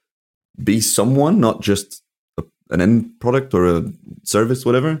 be someone, not just an end product or a service,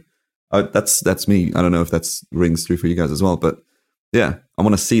 whatever. That's me. I don't know if that's rings true for you guys as well, but yeah, I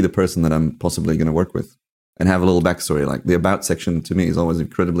want to see the person that I'm possibly going to work with and have a little backstory. Like, the about section to me is always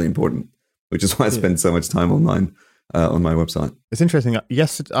incredibly important, which is why I spend so much time online on my website. It's interesting.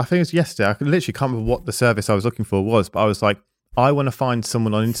 Yesterday, I think it was yesterday, I literally can't remember what the service I was looking for was, but I was like, I want to find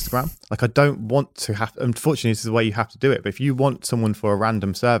someone on Instagram. Like, I don't want to have, unfortunately, this is the way you have to do it. But if you want someone for a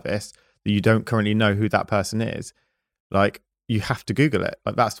random service that you don't currently know who that person is, like, you have to Google it.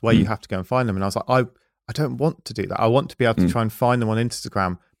 Like, that's where you have to go and find them. And I was like, I don't want to do that. I want to be able to try and find them on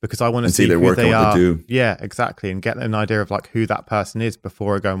Instagram, because I want to see their who work they and what are. they do. Yeah, exactly. And get an idea of like who that person is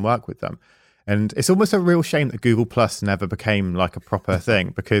before I go and work with them. And it's almost a real shame that Google Plus never became like a proper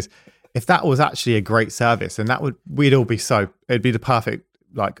thing, because if that was actually a great service, and we'd all be it'd be the perfect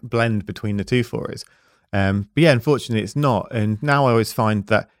like blend between the two for us. But yeah, unfortunately it's not. And now I always find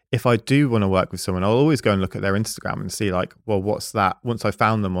that if I do want to work with someone, I'll always go and look at their Instagram and see like, well, what's that? Once I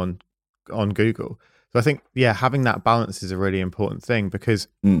found them on Google. So I think, yeah, having that balance is a really important thing, because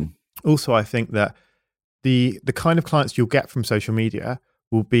also I think that the kind of clients you'll get from social media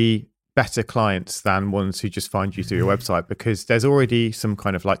will be better clients than ones who just find you through your website, because there's already some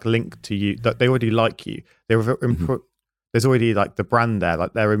kind of like link to you, that they already like you. There's already like the brand there,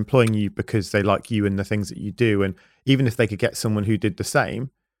 like they're employing you because they like you and the things that you do. And even if they could get someone who did the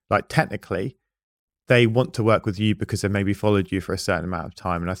same, like technically they want to work with you because they maybe followed you for a certain amount of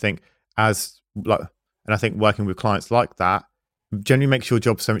time. And I think working with clients like that generally makes your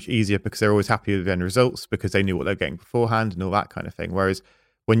job so much easier, because they're always happy with the end results because they knew what they're getting beforehand and all that kind of thing. Whereas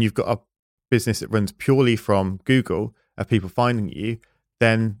when you've got a business that runs purely from Google of people finding you,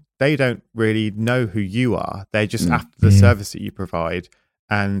 then they don't really know who you are. They're just after the service that you provide,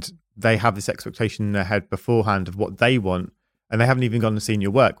 and they have this expectation in their head beforehand of what they want, and they haven't even gone and seen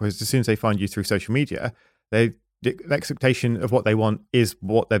your work. Whereas as soon as they find you through social media, the expectation of what they want is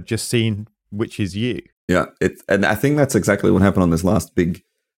what they've just seen, which is you. Yeah, and I think that's exactly what happened on this last big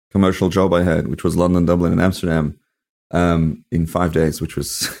commercial job I had, which was London, Dublin, and Amsterdam, in 5 days, which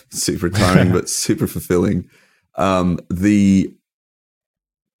was super tiring but super fulfilling. The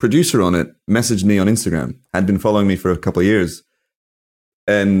producer on it messaged me on Instagram, had been following me for a couple of years,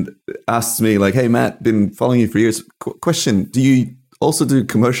 and asked me like, "Hey Matt, been following you for years. Question: do you also do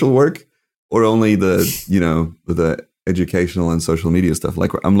commercial work, or only the educational and social media stuff?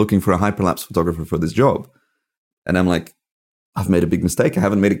 Like, I'm looking for a hyperlapse photographer for this job." And I'm like, I've made a big mistake. I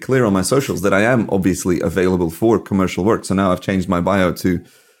haven't made it clear on my socials that I am obviously available for commercial work. So now I've changed my bio to,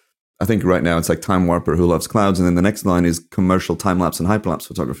 I think right now it's like time warper who loves clouds. And then the next line is commercial time-lapse and hyperlapse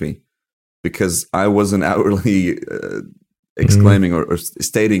photography, because I wasn't outwardly exclaiming or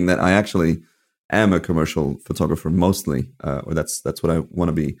stating that I actually am a commercial photographer mostly, or that's what I want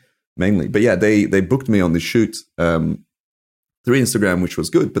to be mainly. But yeah, they booked me on the shoot through Instagram, which was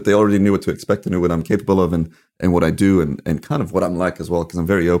good, but they already knew what to expect. They knew what I'm capable of and what I do and kind of what I'm like as well, because I'm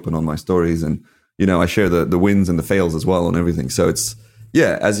very open on my stories. And, you know, I share the wins and the fails as well and everything. So it's,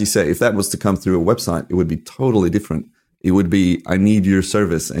 yeah, as you say, if that was to come through a website, it would be totally different. It would be, I need your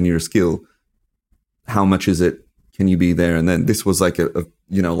service and your skill. How much is it? Can you be there? And then this was like a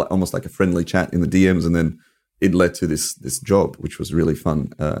you know, almost like a friendly chat in the DMs. And then it led to this job, which was really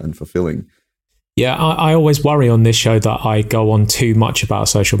fun and fulfilling. Yeah, I always worry on this show that I go on too much about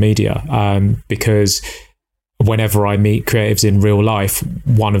social media because whenever I meet creatives in real life,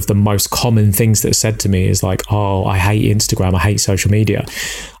 one of the most common things that's said to me is like, oh, I hate Instagram, I hate social media.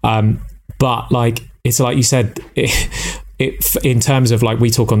 But like, it's like you said, in terms of like,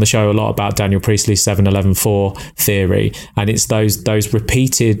 we talk on the show a lot about Daniel Priestley's 7-11-4 theory, and it's those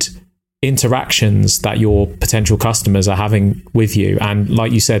repeated interactions that your potential customers are having with you. And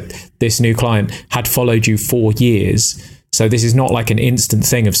like you said, this new client had followed you for years. So this is not like an instant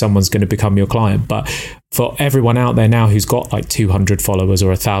thing of someone's going to become your client. But for everyone out there now who's got like 200 followers or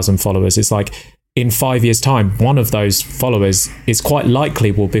 1,000 followers, it's like in 5 years' time, one of those followers is quite likely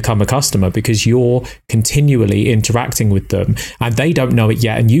will become a customer because you're continually interacting with them and they don't know it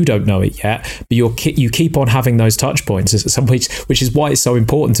yet and you don't know it yet, but you keep on having those touch points, which is why it's so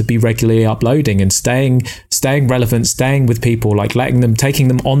important to be regularly uploading and staying relevant, staying with people, like taking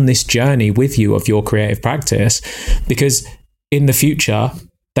them on this journey with you of your creative practice, because in the future,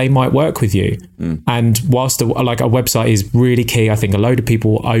 they might work with you. And whilst like a website is really key, I think a load of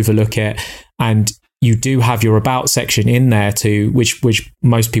people overlook it. And you do have your about section in there too, which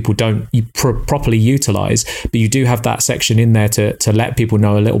most people don't properly utilize, but you do have that section in there to let people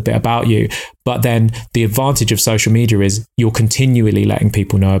know a little bit about you. But then the advantage of social media is you're continually letting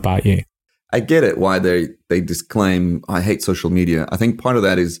people know about you. I get it why they disclaim, I hate social media. I think part of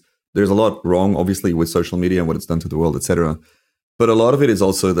that is there's a lot wrong, obviously, with social media and what it's done to the world, etc. But a lot of it is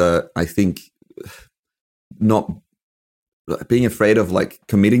also that I think not being afraid of like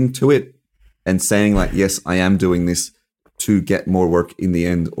committing to it and saying like, yes, I am doing this to get more work in the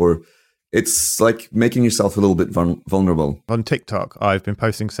end. Or it's like making yourself a little bit vulnerable. On TikTok, I've been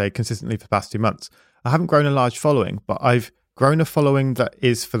posting, say, consistently for the past 2 months. I haven't grown a large following, but I've grown a following that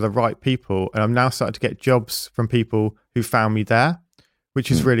is for the right people. And I'm now starting to get jobs from people who found me there,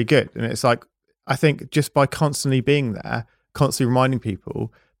 which is really good. And it's like, I think just by constantly being there, constantly reminding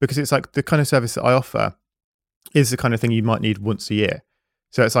people, because it's like the kind of service that I offer is the kind of thing you might need once a year.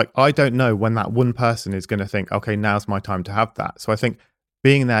 So it's like, I don't know when that one person is going to think, okay, now's my time to have that. So I think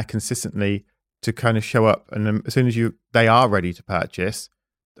being there consistently to kind of show up, and then as soon as they are ready to purchase,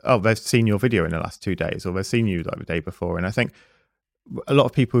 oh, they've seen your video in the last 2 days, or they've seen you like the day before. And I think a lot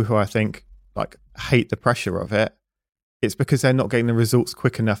of people who I think like hate the pressure of it, it's because they're not getting the results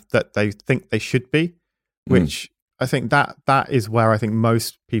quick enough that they think they should be, which I think that is where I think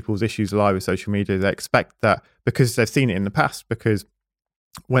most people's issues lie with social media. They expect that because they've seen it in the past, because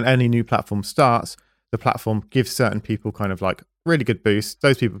when any new platform starts, the platform gives certain people kind of like really good boosts.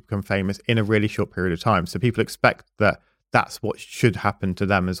 Those people become famous in a really short period of time. So people expect that that's what should happen to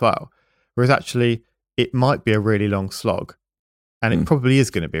them as well. Whereas actually, it might be a really long slog. And it probably is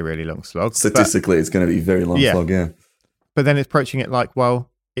going to be a really long slog. Statistically, it's going to be a very long slog, yeah. But then it's approaching it like,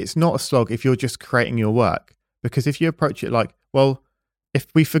 well, it's not a slog if you're just creating your work. Because if you approach it like, well, if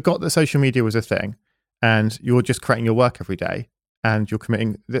we forgot that social media was a thing and you're just creating your work every day, and you're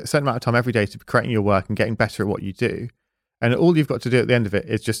committing a certain amount of time every day to creating your work and getting better at what you do, and all you've got to do at the end of it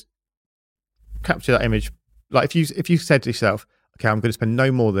is just capture that image. Like if you said to yourself, okay, I'm going to spend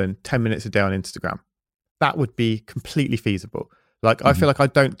no more than 10 minutes a day on Instagram, that would be completely feasible. Like I feel like I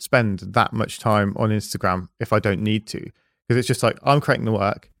don't spend that much time on Instagram if I don't need to, because it's just like I'm creating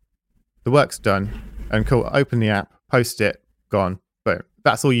the work's done, and cool, open the app, post it, gone, boom.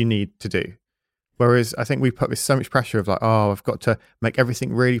 That's all you need to do. Whereas I think we put so much pressure of like, oh, I've got to make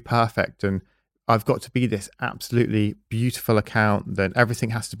everything really perfect, and I've got to be this absolutely beautiful account. Then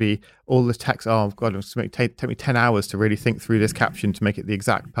everything has to be all the text. Oh God, it's going to take me 10 hours to really think through this caption to make it the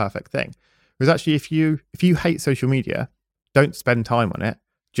exact perfect thing. Whereas actually, if you hate social media, don't spend time on it.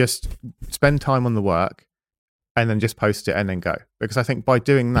 Just spend time on the work, and then just post it and then go. Because I think by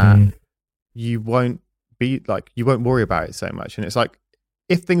doing that, you won't worry about it so much. And it's like,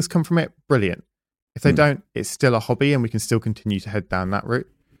 if things come from it, brilliant. If they don't, it's still a hobby and we can still continue to head down that route.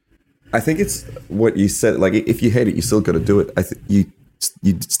 I think it's what you said, like if you hate it, you still got to do it. You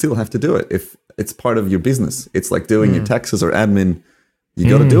still have to do it. If it's part of your business, it's like doing your taxes or admin, you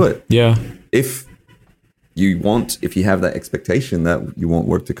got to do it. Yeah. If you have that expectation that you want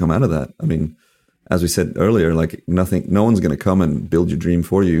work to come out of that, I mean, as we said earlier, like no one's going to come and build your dream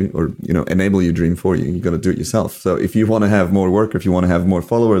for you or, enable your dream for you. You got to do it yourself. So if you want to have more work, or if you want to have more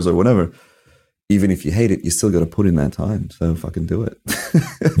followers or whatever, even if you hate it, you still got to put in that time. So fucking do it.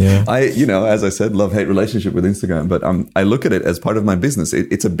 Yeah. As I said, love-hate relationship with Instagram, but I look at it as part of my business.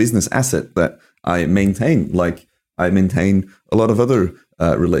 It's a business asset that I maintain. Like I maintain a lot of other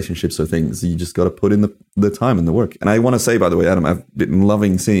relationships or things. You just got to put in the time and the work. And I want to say, by the way, Adam, I've been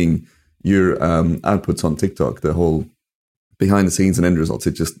loving seeing your outputs on TikTok, the whole behind the scenes and end results.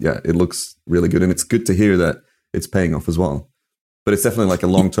 It just, it looks really good. And it's good to hear that it's paying off as well. But it's definitely like a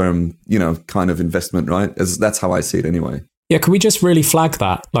long-term, kind of investment, right? That's how I see it anyway. Yeah, can we just really flag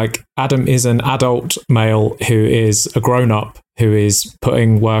that? Like, Adam is an adult male who is a grown-up, who is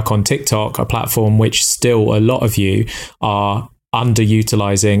putting work on TikTok, a platform which still a lot of you are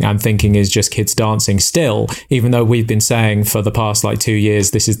underutilizing and thinking is just kids dancing still, even though we've been saying for the past 2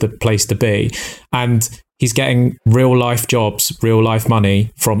 years, this is the place to be. And he's getting real life jobs, real life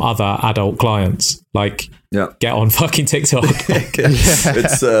money from other adult clients. Get on fucking TikTok.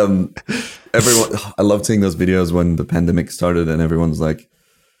 It's everyone. I love seeing those videos when the pandemic started and everyone's like,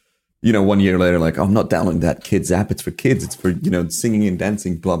 1 year later, like, I'm not downloading that kids app. It's for kids. It's for, singing and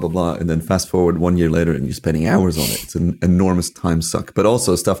dancing, blah, blah, blah. And then fast forward 1 year later and you're spending hours on it. It's an enormous time suck. But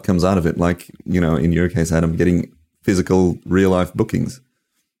also stuff comes out of it. Like, in your case, Adam, getting physical real life bookings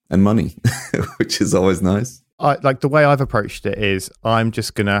and money, which is always nice. The way I've approached it is I'm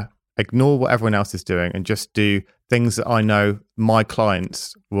just going to ignore what everyone else is doing and just do things that I know my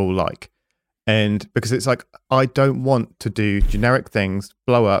clients will like. And because it's like, I don't want to do generic things,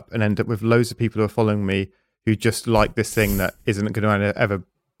 blow up and end up with loads of people who are following me who just like this thing that isn't going to ever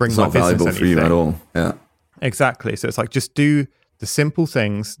bring my business anything. It's not valuable for you at all. Yeah, exactly. So it's like, just do the simple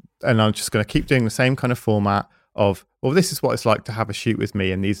things and I'm just going to keep doing the same kind of format of, well, this is what it's like to have a shoot with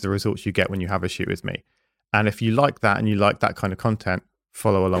me and these are the results you get when you have a shoot with me. And if you like that and you like that kind of content,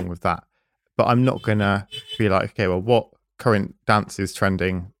 follow along with that. But I'm not going to be like, okay, well, what current dance is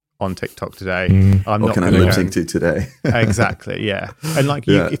trending on TikTok today? I'm what not can I lip sync to today? Exactly, yeah. And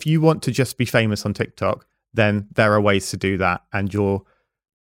if you want to just be famous on TikTok, then there are ways to do that. And you're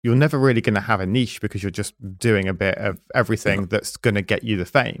never really going to have a niche because you're just doing a bit of everything that's going to get you the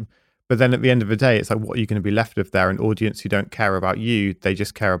fame. But then at the end of the day, it's like, what are you going to be left with there? An audience who don't care about you. They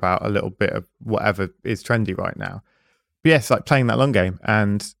just care about a little bit of whatever is trendy right now. But yes, like playing that long game.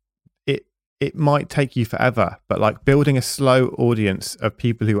 And it might take you forever, but building a slow audience of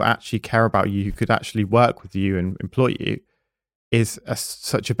people who actually care about you, who could actually work with you and employ you, is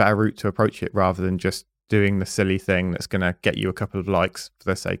such a better route to approach it rather than just doing the silly thing that's going to get you a couple of likes for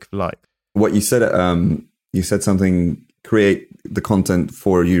the sake of like. What you said something, create the content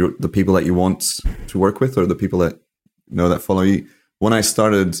for you, the people that you want to work with or the people that that follow you. When I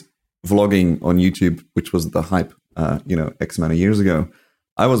started vlogging on YouTube, which was the hype, X amount of years ago,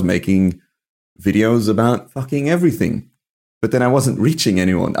 I was making videos about fucking everything, but then I wasn't reaching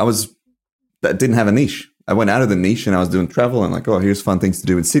anyone. That didn't have a niche. I went out of the niche and I was doing travel and here's fun things to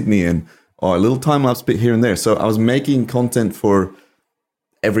do in Sydney and a little time lapse bit here and there. So I was making content for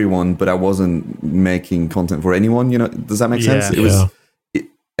everyone, but I wasn't making content for anyone. Does that make sense?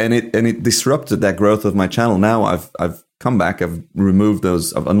 It disrupted that growth of my channel. Now I've come back, I've removed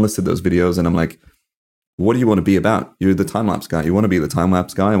those, I've unlisted those videos, and I'm like, what do you want to be about? You're the time lapse guy. You want to be the time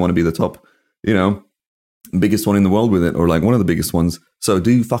lapse guy. I want to be the top, biggest one in the world with it, or one of the biggest ones. So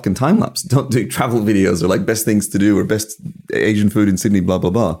do fucking time lapse. Don't do travel videos or best things to do or best Asian food in Sydney, blah,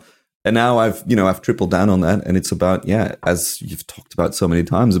 blah, blah. And now I've tripled down on that. And it's about, as you've talked about so many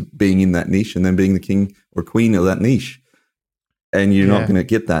times, being in that niche and then being the king or queen of that niche. And you're not going to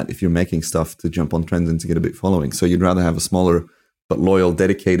get that if you're making stuff to jump on trends and to get a big following. So you'd rather have a smaller but loyal,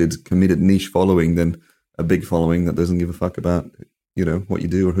 dedicated, committed niche following than a big following that doesn't give a fuck about, what you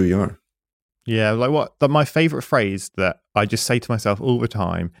do or who you are. Yeah, my favorite phrase that I just say to myself all the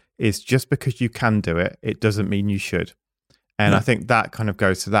time is, just because you can do it, it doesn't mean you should. And I think that kind of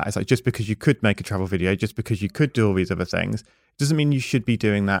goes to that. It's like, just because you could make a travel video, just because you could do all these other things, doesn't mean you should be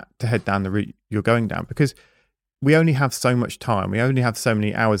doing that to head down the route you're going down, because we only have so much time. We only have so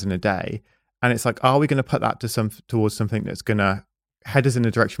many hours in a day. And it's like, are we going to put that towards something that's going to head us in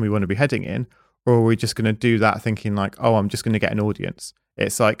the direction we want to be heading in? Or are we just going to do that thinking I'm just going to get an audience?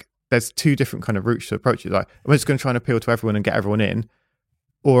 It's like, there's two different kind of routes to approach it. Like, am I just going to try and appeal to everyone and get everyone in?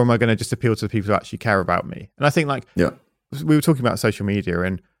 Or am I going to just appeal to the people who actually care about me? And I think we were talking about social media,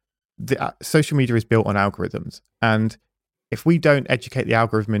 and social media is built on algorithms. And if we don't educate the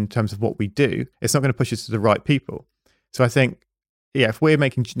algorithm in terms of what we do, it's not going to push us to the right people. So I think, if we're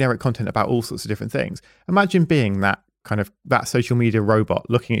making generic content about all sorts of different things, imagine being that social media robot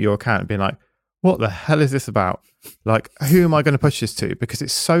looking at your account and being like, what the hell is this about? Like, who am I going to push this to? Because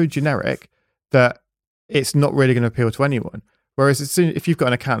it's so generic that it's not really going to appeal to anyone. Whereas if you've got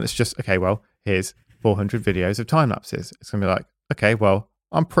an account that's just, okay, well, here's 400 videos of time lapses, it's going to be like, okay, well,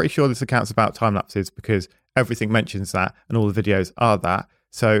 I'm pretty sure this account's about time lapses because everything mentions that and all the videos are that.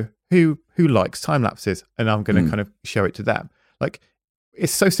 So who likes time lapses? And I'm going to kind of show it to them. Like,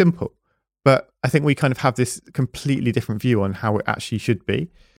 it's so simple. But I think we kind of have this completely different view on how it actually should be.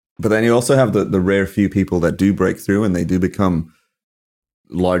 But then you also have the rare few people that do break through and they do become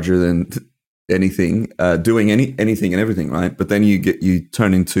larger than anything, doing anything and everything, right? But then you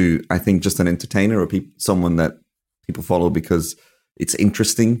turn into, I think, just an entertainer or someone that people follow because it's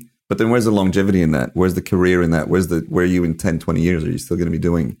interesting. But then where's the longevity in that? Where's the career in that? Where are you in 10, 20 years? Are you still going to be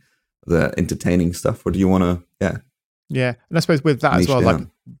doing the entertaining stuff? Or do you want to, Yeah. And I suppose with that as well, down. like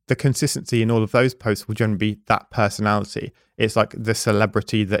the consistency in all of those posts will generally be that personality. It's like the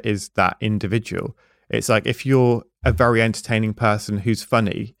celebrity that is that individual. It's like if you're a very entertaining person who's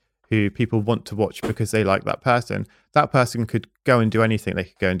funny, who people want to watch because they like that person could go and do anything. They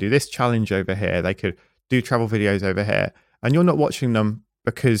could go and do this challenge over here. They could do travel videos over here. And you're not watching them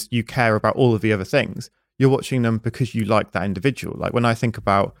because you care about all of the other things. You're watching them because you like that individual. Like when I think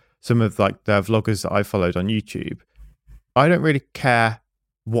about some of like the vloggers that I followed on YouTube, I don't really care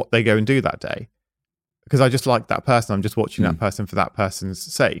what they go and do that day because I just like that person. I'm just watching that person for that person's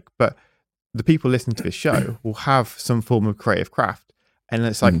sake. But the people listening to this show will have some form of creative craft. And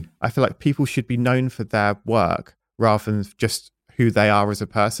it's like, I feel like people should be known for their work rather than just who they are as a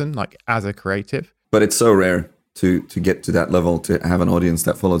person, like as a creative. But it's so rare to get to that level, to have an audience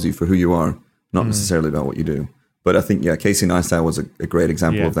that follows you for who you are, not necessarily about what you do. But I think, Casey Neistat was a great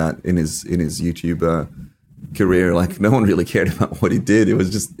example of that in his YouTube career. Like no one really cared about what he did. It was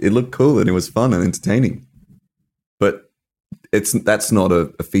just, it looked cool and it was fun and entertaining. But that's not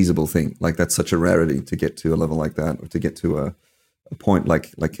a feasible thing. Like that's such a rarity to get to a level like that, or to get to a point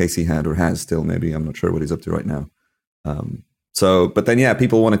like Casey had or has still. Maybe I'm not sure what he's up to right now. But then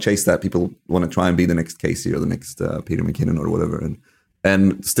people want to chase that. People want to try and be the next Casey or the next Peter McKinnon or whatever.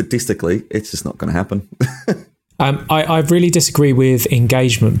 And statistically, it's just not going to happen. I really disagree with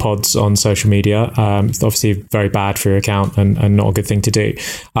engagement pods on social media. It's obviously very bad for your account and not a good thing to do.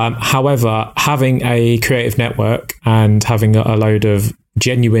 However, having a creative network and having a load of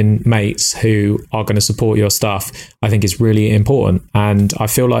genuine mates who are going to support your stuff, I think is really important. And I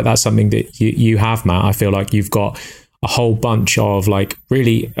feel like that's something that you have, Matt. I feel like you've got a whole bunch of like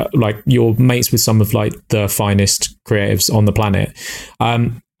really like you're mates with some of like the finest creatives on the planet.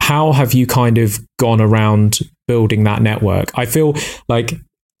 How have you kind of gone around building that network? I feel like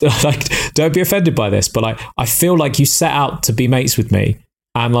don't be offended by this, but I feel like you set out to be mates with me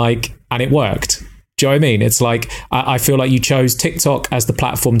and it worked. Do you know what I mean? It's like, I feel like you chose TikTok as the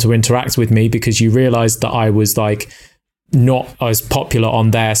platform to interact with me because you realized that I was like not as popular on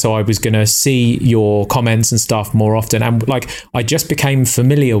there. So I was going to see your comments and stuff more often. And like, I just became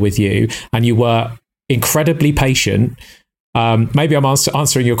familiar with you and you were incredibly patient. Maybe I'm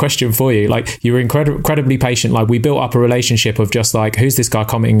answering your question for you. Like you were incredibly patient. Like we built up a relationship of just like, who's this guy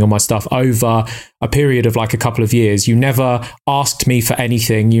commenting on my stuff over a period of like a couple of years. You never asked me for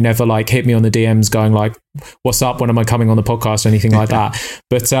anything. You never like hit me on the DMs going like, what's up? When am I coming on the podcast or anything like that?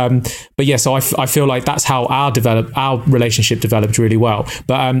 But yeah, so I feel like that's how our relationship developed really well.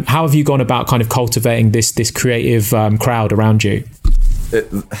 But how have you gone about kind of cultivating this creative crowd around you?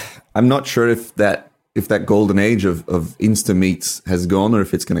 I'm not sure if that golden age of Insta meets has gone or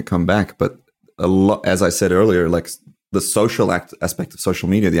if it's going to come back. But a lot, as I said earlier, like the social aspect of social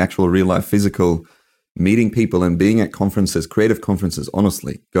media, the actual real life physical meeting people and being at conferences, creative conferences,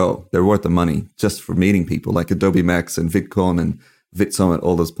 honestly, they're worth the money just for meeting people like Adobe Max and VidCon and VidSummit,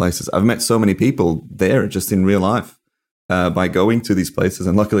 all those places. I've met so many people there just in real life by going to these places.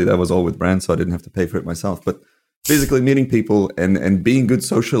 And luckily that was all with brands, so I didn't have to pay for it myself. But physically meeting people and being good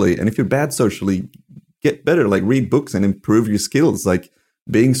socially. And if you're bad socially, get better, like read books and improve your skills. Like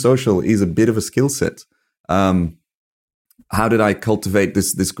being social is a bit of a skill set. How did I cultivate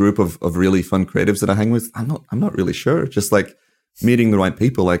this group of really fun creatives that I hang with? I'm not really sure. Just like meeting the right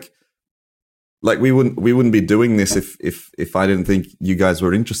people. Like we wouldn't be doing this if I didn't think you guys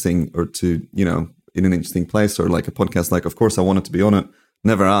were interesting or to, in an interesting place or like a podcast. Like, of course I wanted to be on it.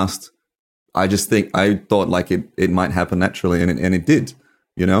 Never asked. I thought like it might happen naturally and it did,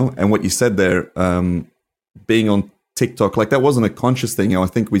 and what you said there, being on TikTok, like that wasn't a conscious thing. I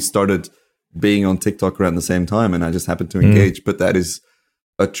think we started being on TikTok around the same time and I just happened to engage, but that is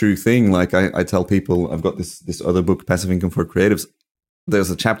a true thing. Like I tell people, I've got this other book, Passive Income for Creatives. There's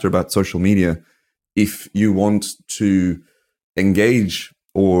a chapter about social media. If you want to engage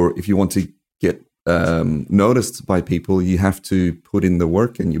or if you want to get noticed by people, you have to put in the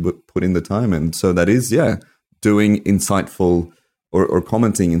work and you put in the time. And so that is, doing insightful or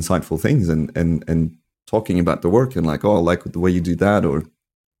commenting insightful things and talking about the work and like, oh, I like the way you do that, or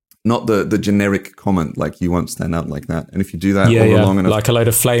not the generic comment, like you won't stand out like that. And if you do that over long enough, like a load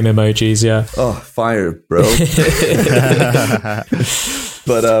of flame emojis, oh, fire, bro.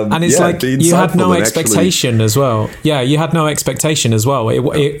 But and it's like you had no expectation as well. Yeah, you had no expectation as well.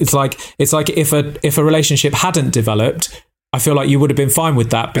 It's like if a relationship hadn't developed, I feel like you would have been fine with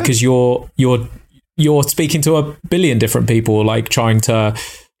that because you're speaking to a billion different people, like trying to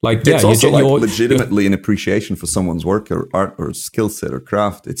like. It's also legitimately an appreciation for someone's work or art or skill set or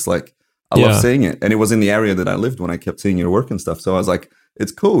craft. It's like I love seeing it, and it was in the area that I lived when I kept seeing your work and stuff. So I was like,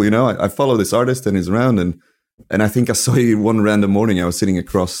 it's cool, I follow this artist and he's around and I think I saw you one random morning. I was sitting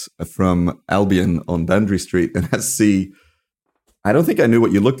across from Albion on Boundary Street, and I don't think I knew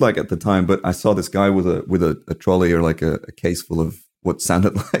what you looked like at the time, but I saw this guy with a trolley or like a case full of what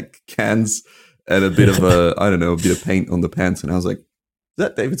sounded like cans and a bit of a bit of paint on the pants, and I was like, "Is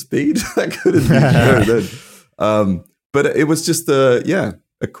that David Speed?" I couldn't be sure then. But it was just a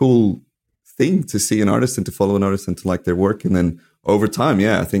cool thing to see an artist and to follow an artist and to like their work, and then. Over time,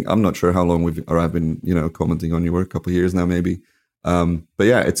 I think I'm not sure how long I've been, commenting on your work, a couple of years now, maybe. But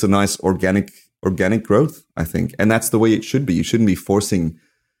it's a nice organic growth, I think, and that's the way it should be. You shouldn't be forcing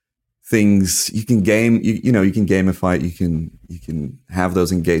things. You can you can gamify it. You can have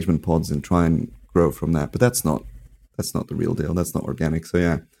those engagement pods and try and grow from that. But that's not the real deal. That's not organic. So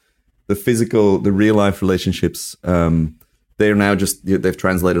the real life relationships, they're now they've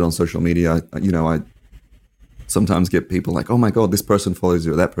translated on social media. I sometimes get people like, oh my God, this person follows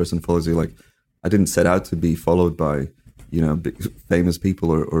you or that person follows you. Like, I didn't set out to be followed by, big famous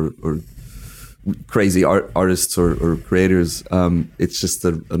people or crazy artists or creators. It's just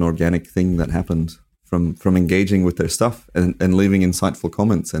an organic thing that happened from engaging with their stuff and leaving insightful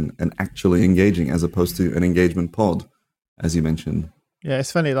comments and actually engaging as opposed to an engagement pod, as you mentioned. Yeah,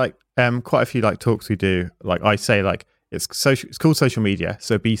 it's funny, like quite a few like talks we do, like I say, like it's called social media,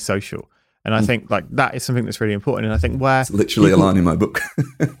 so be social. And I think like that is something that's really important. And I think where... It's literally a line in my book.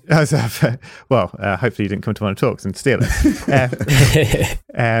 Well, hopefully you didn't come to one of the talks and steal it.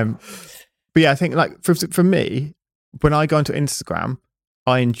 But I think like for me, when I go into Instagram,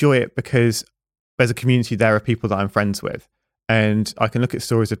 I enjoy it because there's a community there of people that I'm friends with. And I can look at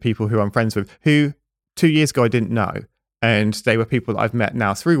stories of people who I'm friends with who 2 years ago I didn't know. And they were people that I've met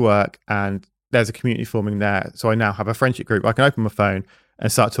now through work, and there's a community forming there. So I now have a friendship group. I can open my phone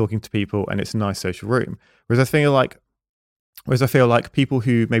and start talking to people, and it's a nice social room. Whereas I feel like people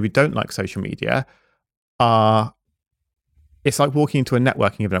who maybe don't like social media it's like walking into a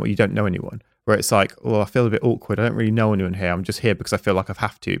networking event where you don't know anyone, where it's like, oh, I feel a bit awkward. I don't really know anyone here. I'm just here because I feel like I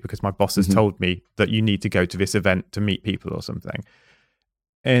have to, because my boss has told me that you need to go to this event to meet people or something.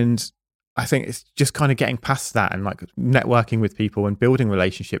 And I think it's just kind of getting past that and like networking with people and building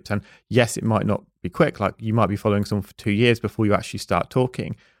relationships. And yes, it might not be quick. Like you might be following someone for 2 years before you actually start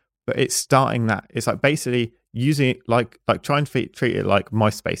talking, but it's starting that. It's like basically using it like trying to treat it like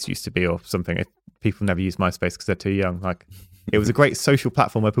MySpace used to be or something. If people never use MySpace because they're too young. Like it was a great social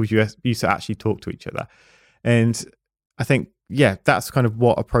platform where people used to actually talk to each other. And I think, that's kind of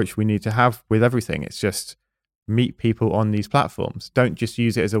what approach we need to have with everything. It's just meet people on these platforms. Don't just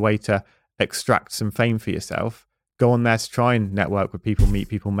use it as a way to extract some fame for yourself. Go on there to try and network with people, meet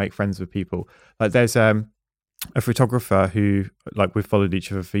people, make friends with people. Like there's a photographer who like we've followed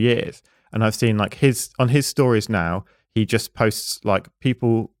each other for years, and I've seen like on his stories now, he just posts like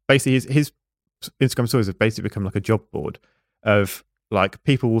people, basically his Instagram stories have basically become like a job board of like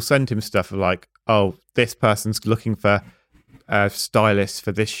people will send him stuff of like, oh, this person's looking for a stylist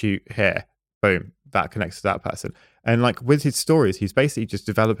for this shoot here. Boom, that connects to that person. And like with his stories, he's basically just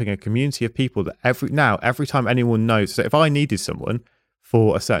developing a community of people that every time anyone knows. So if I needed someone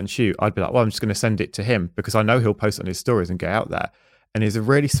for a certain shoot, I'd be like, well, I'm just going to send it to him because I know he'll post on his stories and get out there. And it's a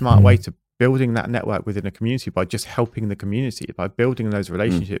really smart way to building that network within a community by just helping the community, by building those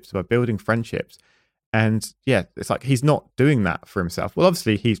relationships, by building friendships. And it's like he's not doing that for himself. Well,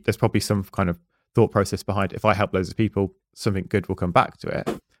 obviously there's probably some kind of thought process behind it. If I help loads of people, something good will come back to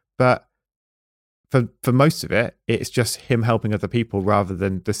it. But for most of it, it's just him helping other people rather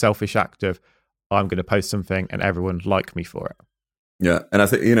than the selfish act of, I'm going to post something and everyone like me for it. Yeah. And I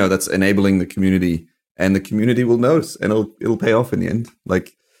think, that's enabling the community, and the community will notice and it'll pay off in the end.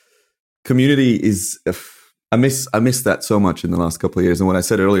 Like community is, I miss that so much in the last couple of years. And what I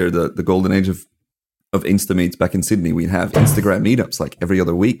said earlier, the golden age of Insta meets back in Sydney, we'd have Instagram meetups like every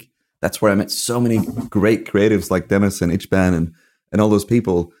other week. That's where I met so many great creatives like Dennis and Ichban and all those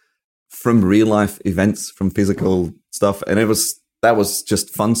people from real life events, from physical stuff. And that was just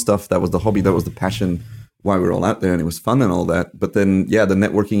fun stuff. That was the hobby. That was the passion why we're all out there, and it was fun and all that. But then, the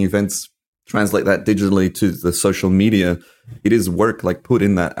networking events, translate that digitally to the social media. It is work. Like put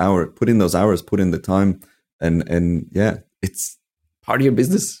in that hour, put in those hours, put in the time, and it's part of your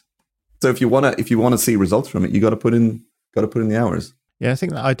business. So if you wanna see results from it, you got to put in the hours. Yeah, I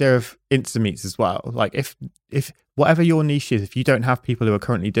think that idea of Instameets as well. Like if whatever your niche is, if you don't have people who are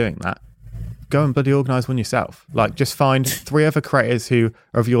currently doing that, go and bloody organize one yourself. Like just find 3 other creators who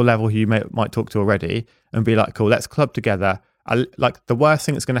are of your level who you might talk to already, and be like, cool, let's club together. Like the worst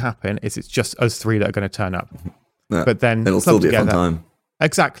thing that's going to happen is it's just us 3 that are going to turn up. Yeah, but then it'll still be a fun time.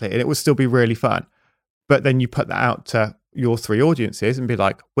 Exactly, and it will still be really fun. But then you put that out to your 3 audiences and be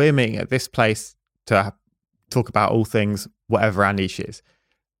like, we're meeting at this place to talk about all things, whatever our niche is.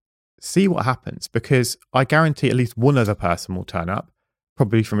 See what happens, because I guarantee at least one other person will turn up,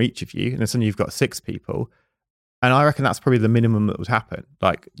 probably from each of you, and then suddenly you've got 6 people. And I reckon that's probably the minimum that would happen.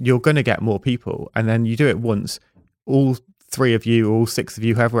 Like you're going to get more people, and then you do it once, all 3 of you, all 6 of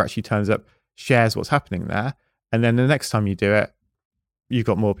you, whoever actually turns up, shares what's happening there. And then the next time you do it, you've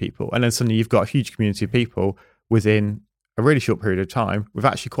got more people. And then suddenly you've got a huge community of people within a really short period of time with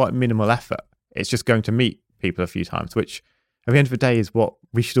actually quite minimal effort. It's just going to meet people a few times, which at the end of the day is what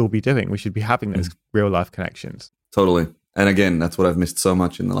we should all be doing. We should be having those real life connections. Totally. And again, that's what I've missed so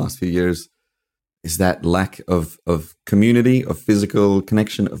much in the last few years, is that lack of community, of physical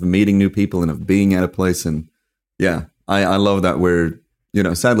connection, of meeting new people, and of being at a place. And I love that we're,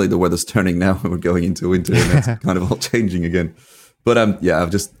 sadly the weather's turning now and we're going into winter, and it's kind of all changing again. But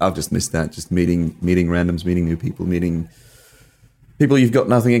I've just missed that. Just meeting randoms, meeting new people, meeting people you've got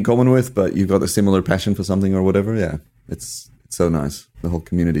nothing in common with, but you've got a similar passion for something or whatever. Yeah, it's so nice, the whole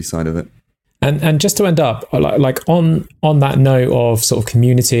community side of it. And just to end up, like on that note of sort of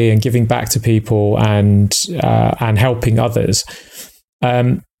community and giving back to people and helping others,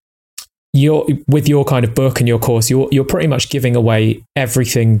 you're with your kind of book and your course, you're pretty much giving away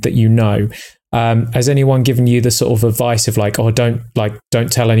everything that you know. Has anyone given you the sort of advice of like,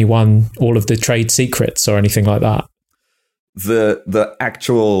 don't tell anyone all of the trade secrets or anything like that? The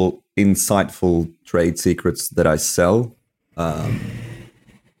actual insightful trade secrets that I sell, I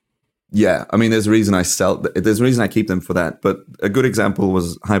mean, there's a reason I keep them for that. But a good example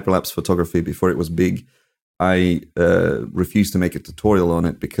was hyperlapse photography. Before it was big, I refused to make a tutorial on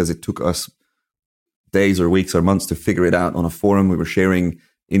it because it took us days or weeks or months to figure it out on a forum. We were sharing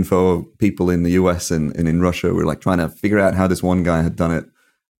info of people in the US and in Russia. We were like trying to figure out how this one guy had done it.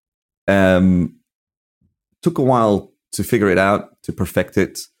 Took a while to figure it out, to perfect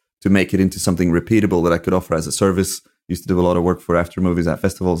it, to make it into something repeatable that I could offer as a service. Used to do a lot of work for after movies at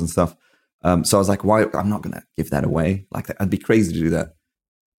festivals and stuff. So I was like, why? I'm not going to give that away. Like, I'd be crazy to do that.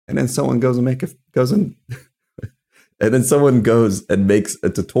 And then someone goes and makes a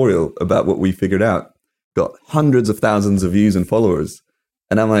tutorial about what we figured out. Got hundreds of thousands of views and followers.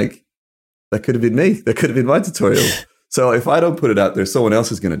 And I'm like, that could have been me. That could have been my tutorial. So if I don't put it out there, someone else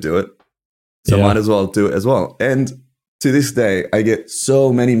is going to do it. So might as well do it as well. And to this day, I get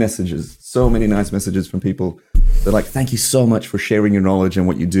so many messages, so many nice messages from people. They're like, thank you so much for sharing your knowledge and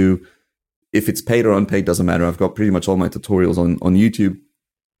what you do. If it's paid or unpaid, doesn't matter. I've got pretty much all my tutorials on YouTube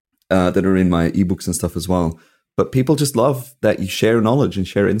that are in my ebooks and stuff as well. But people just love that you share knowledge and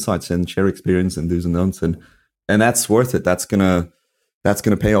share insights and share experience and do's and don'ts. And that's worth it. That's gonna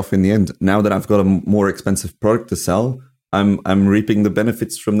pay off in the end. Now that I've got a more expensive product to sell, I'm reaping the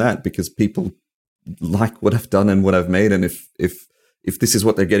benefits from that because people like what I've done and what I've made. And if this is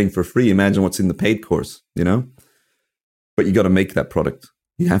what they're getting for free, imagine what's in the paid course, But you got to make that product.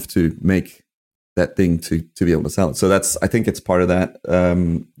 You have to make that thing to be able to sell it. So I think it's part of that.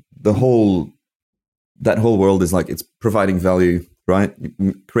 That whole world is like, it's providing value, right?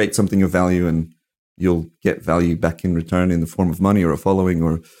 You create something of value and you'll get value back in return in the form of money or a following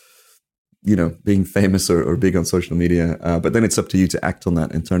or, being famous or big on social media. But then it's up to you to act on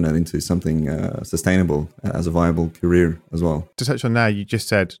that and turn that into something sustainable as a viable career as well. To touch on that, you just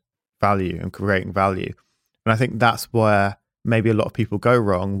said value and creating value. And I think that's where maybe a lot of people go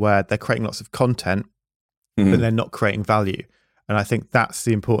wrong, where they're creating lots of content, but they're not creating value. And I think that's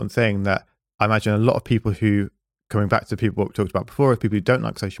the important thing that I imagine a lot of people who, coming back to people what we talked about before, people who don't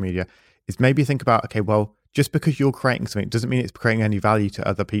like social media, is maybe think about, okay, well, just because you're creating something doesn't mean it's creating any value to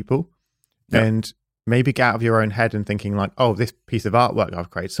other people. Yeah. And maybe get out of your own head and thinking like, oh, this piece of artwork I've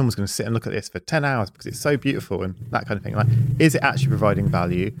created, someone's going to sit and look at this for 10 hours because it's so beautiful and that kind of thing. Like, is it actually providing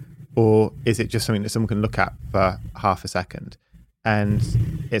value, or is it just something that someone can look at for half a second? And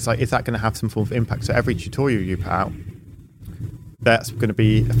it's like, is that going to have some form of impact? So every tutorial you put out, that's going to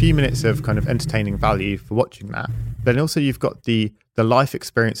be a few minutes of kind of entertaining value for watching that. Then also you've got the life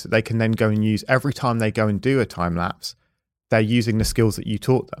experience that they can then go and use every time they go and do a time lapse. They're using the skills that you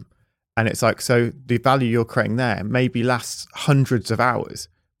taught them. And it's like, so the value you're creating there maybe lasts hundreds of hours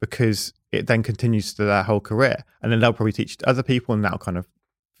because it then continues to their whole career. And then they'll probably teach it to other people and that'll kind of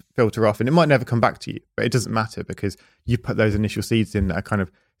filter off. And it might never come back to you, but it doesn't matter because you put those initial seeds in that are kind of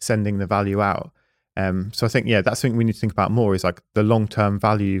sending the value out. So I think, that's something we need to think about more is like the long-term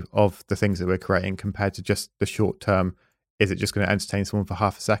value of the things that we're creating compared to just the short-term. Is it just going to entertain someone for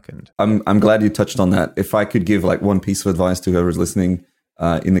half a second? I'm glad you touched on that. If I could give like one piece of advice to whoever's listening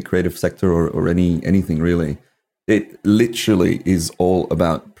in the creative sector or anything really, it literally is all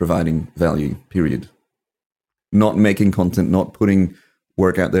about providing value, period. Not making content, not putting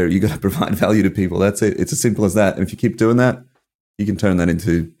work out there. You got to provide value to people. That's it. It's as simple as that. And if you keep doing that, you can turn that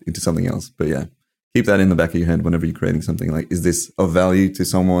into something else. But yeah, keep that in the back of your head whenever you're creating something. Like, is this of value to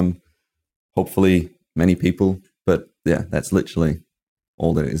someone? Hopefully many people. But yeah, that's literally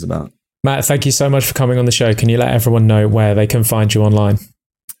all that it is about. Matt, thank you so much for coming on the show. Can you let everyone know where they can find you online?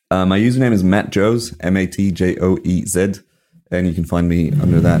 My username is Matt Joes, MATJOEZ. And you can find me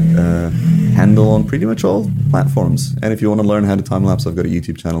under that handle on pretty much all platforms. And if you want to learn how to time-lapse, I've got a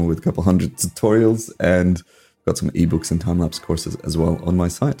YouTube channel with a couple hundred tutorials and got some ebooks and time-lapse courses as well on my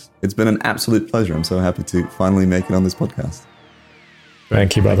site. It's been an absolute pleasure. I'm so happy to finally make it on this podcast.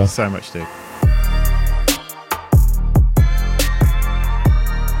 Thank you, brother. Thank you so much, dude.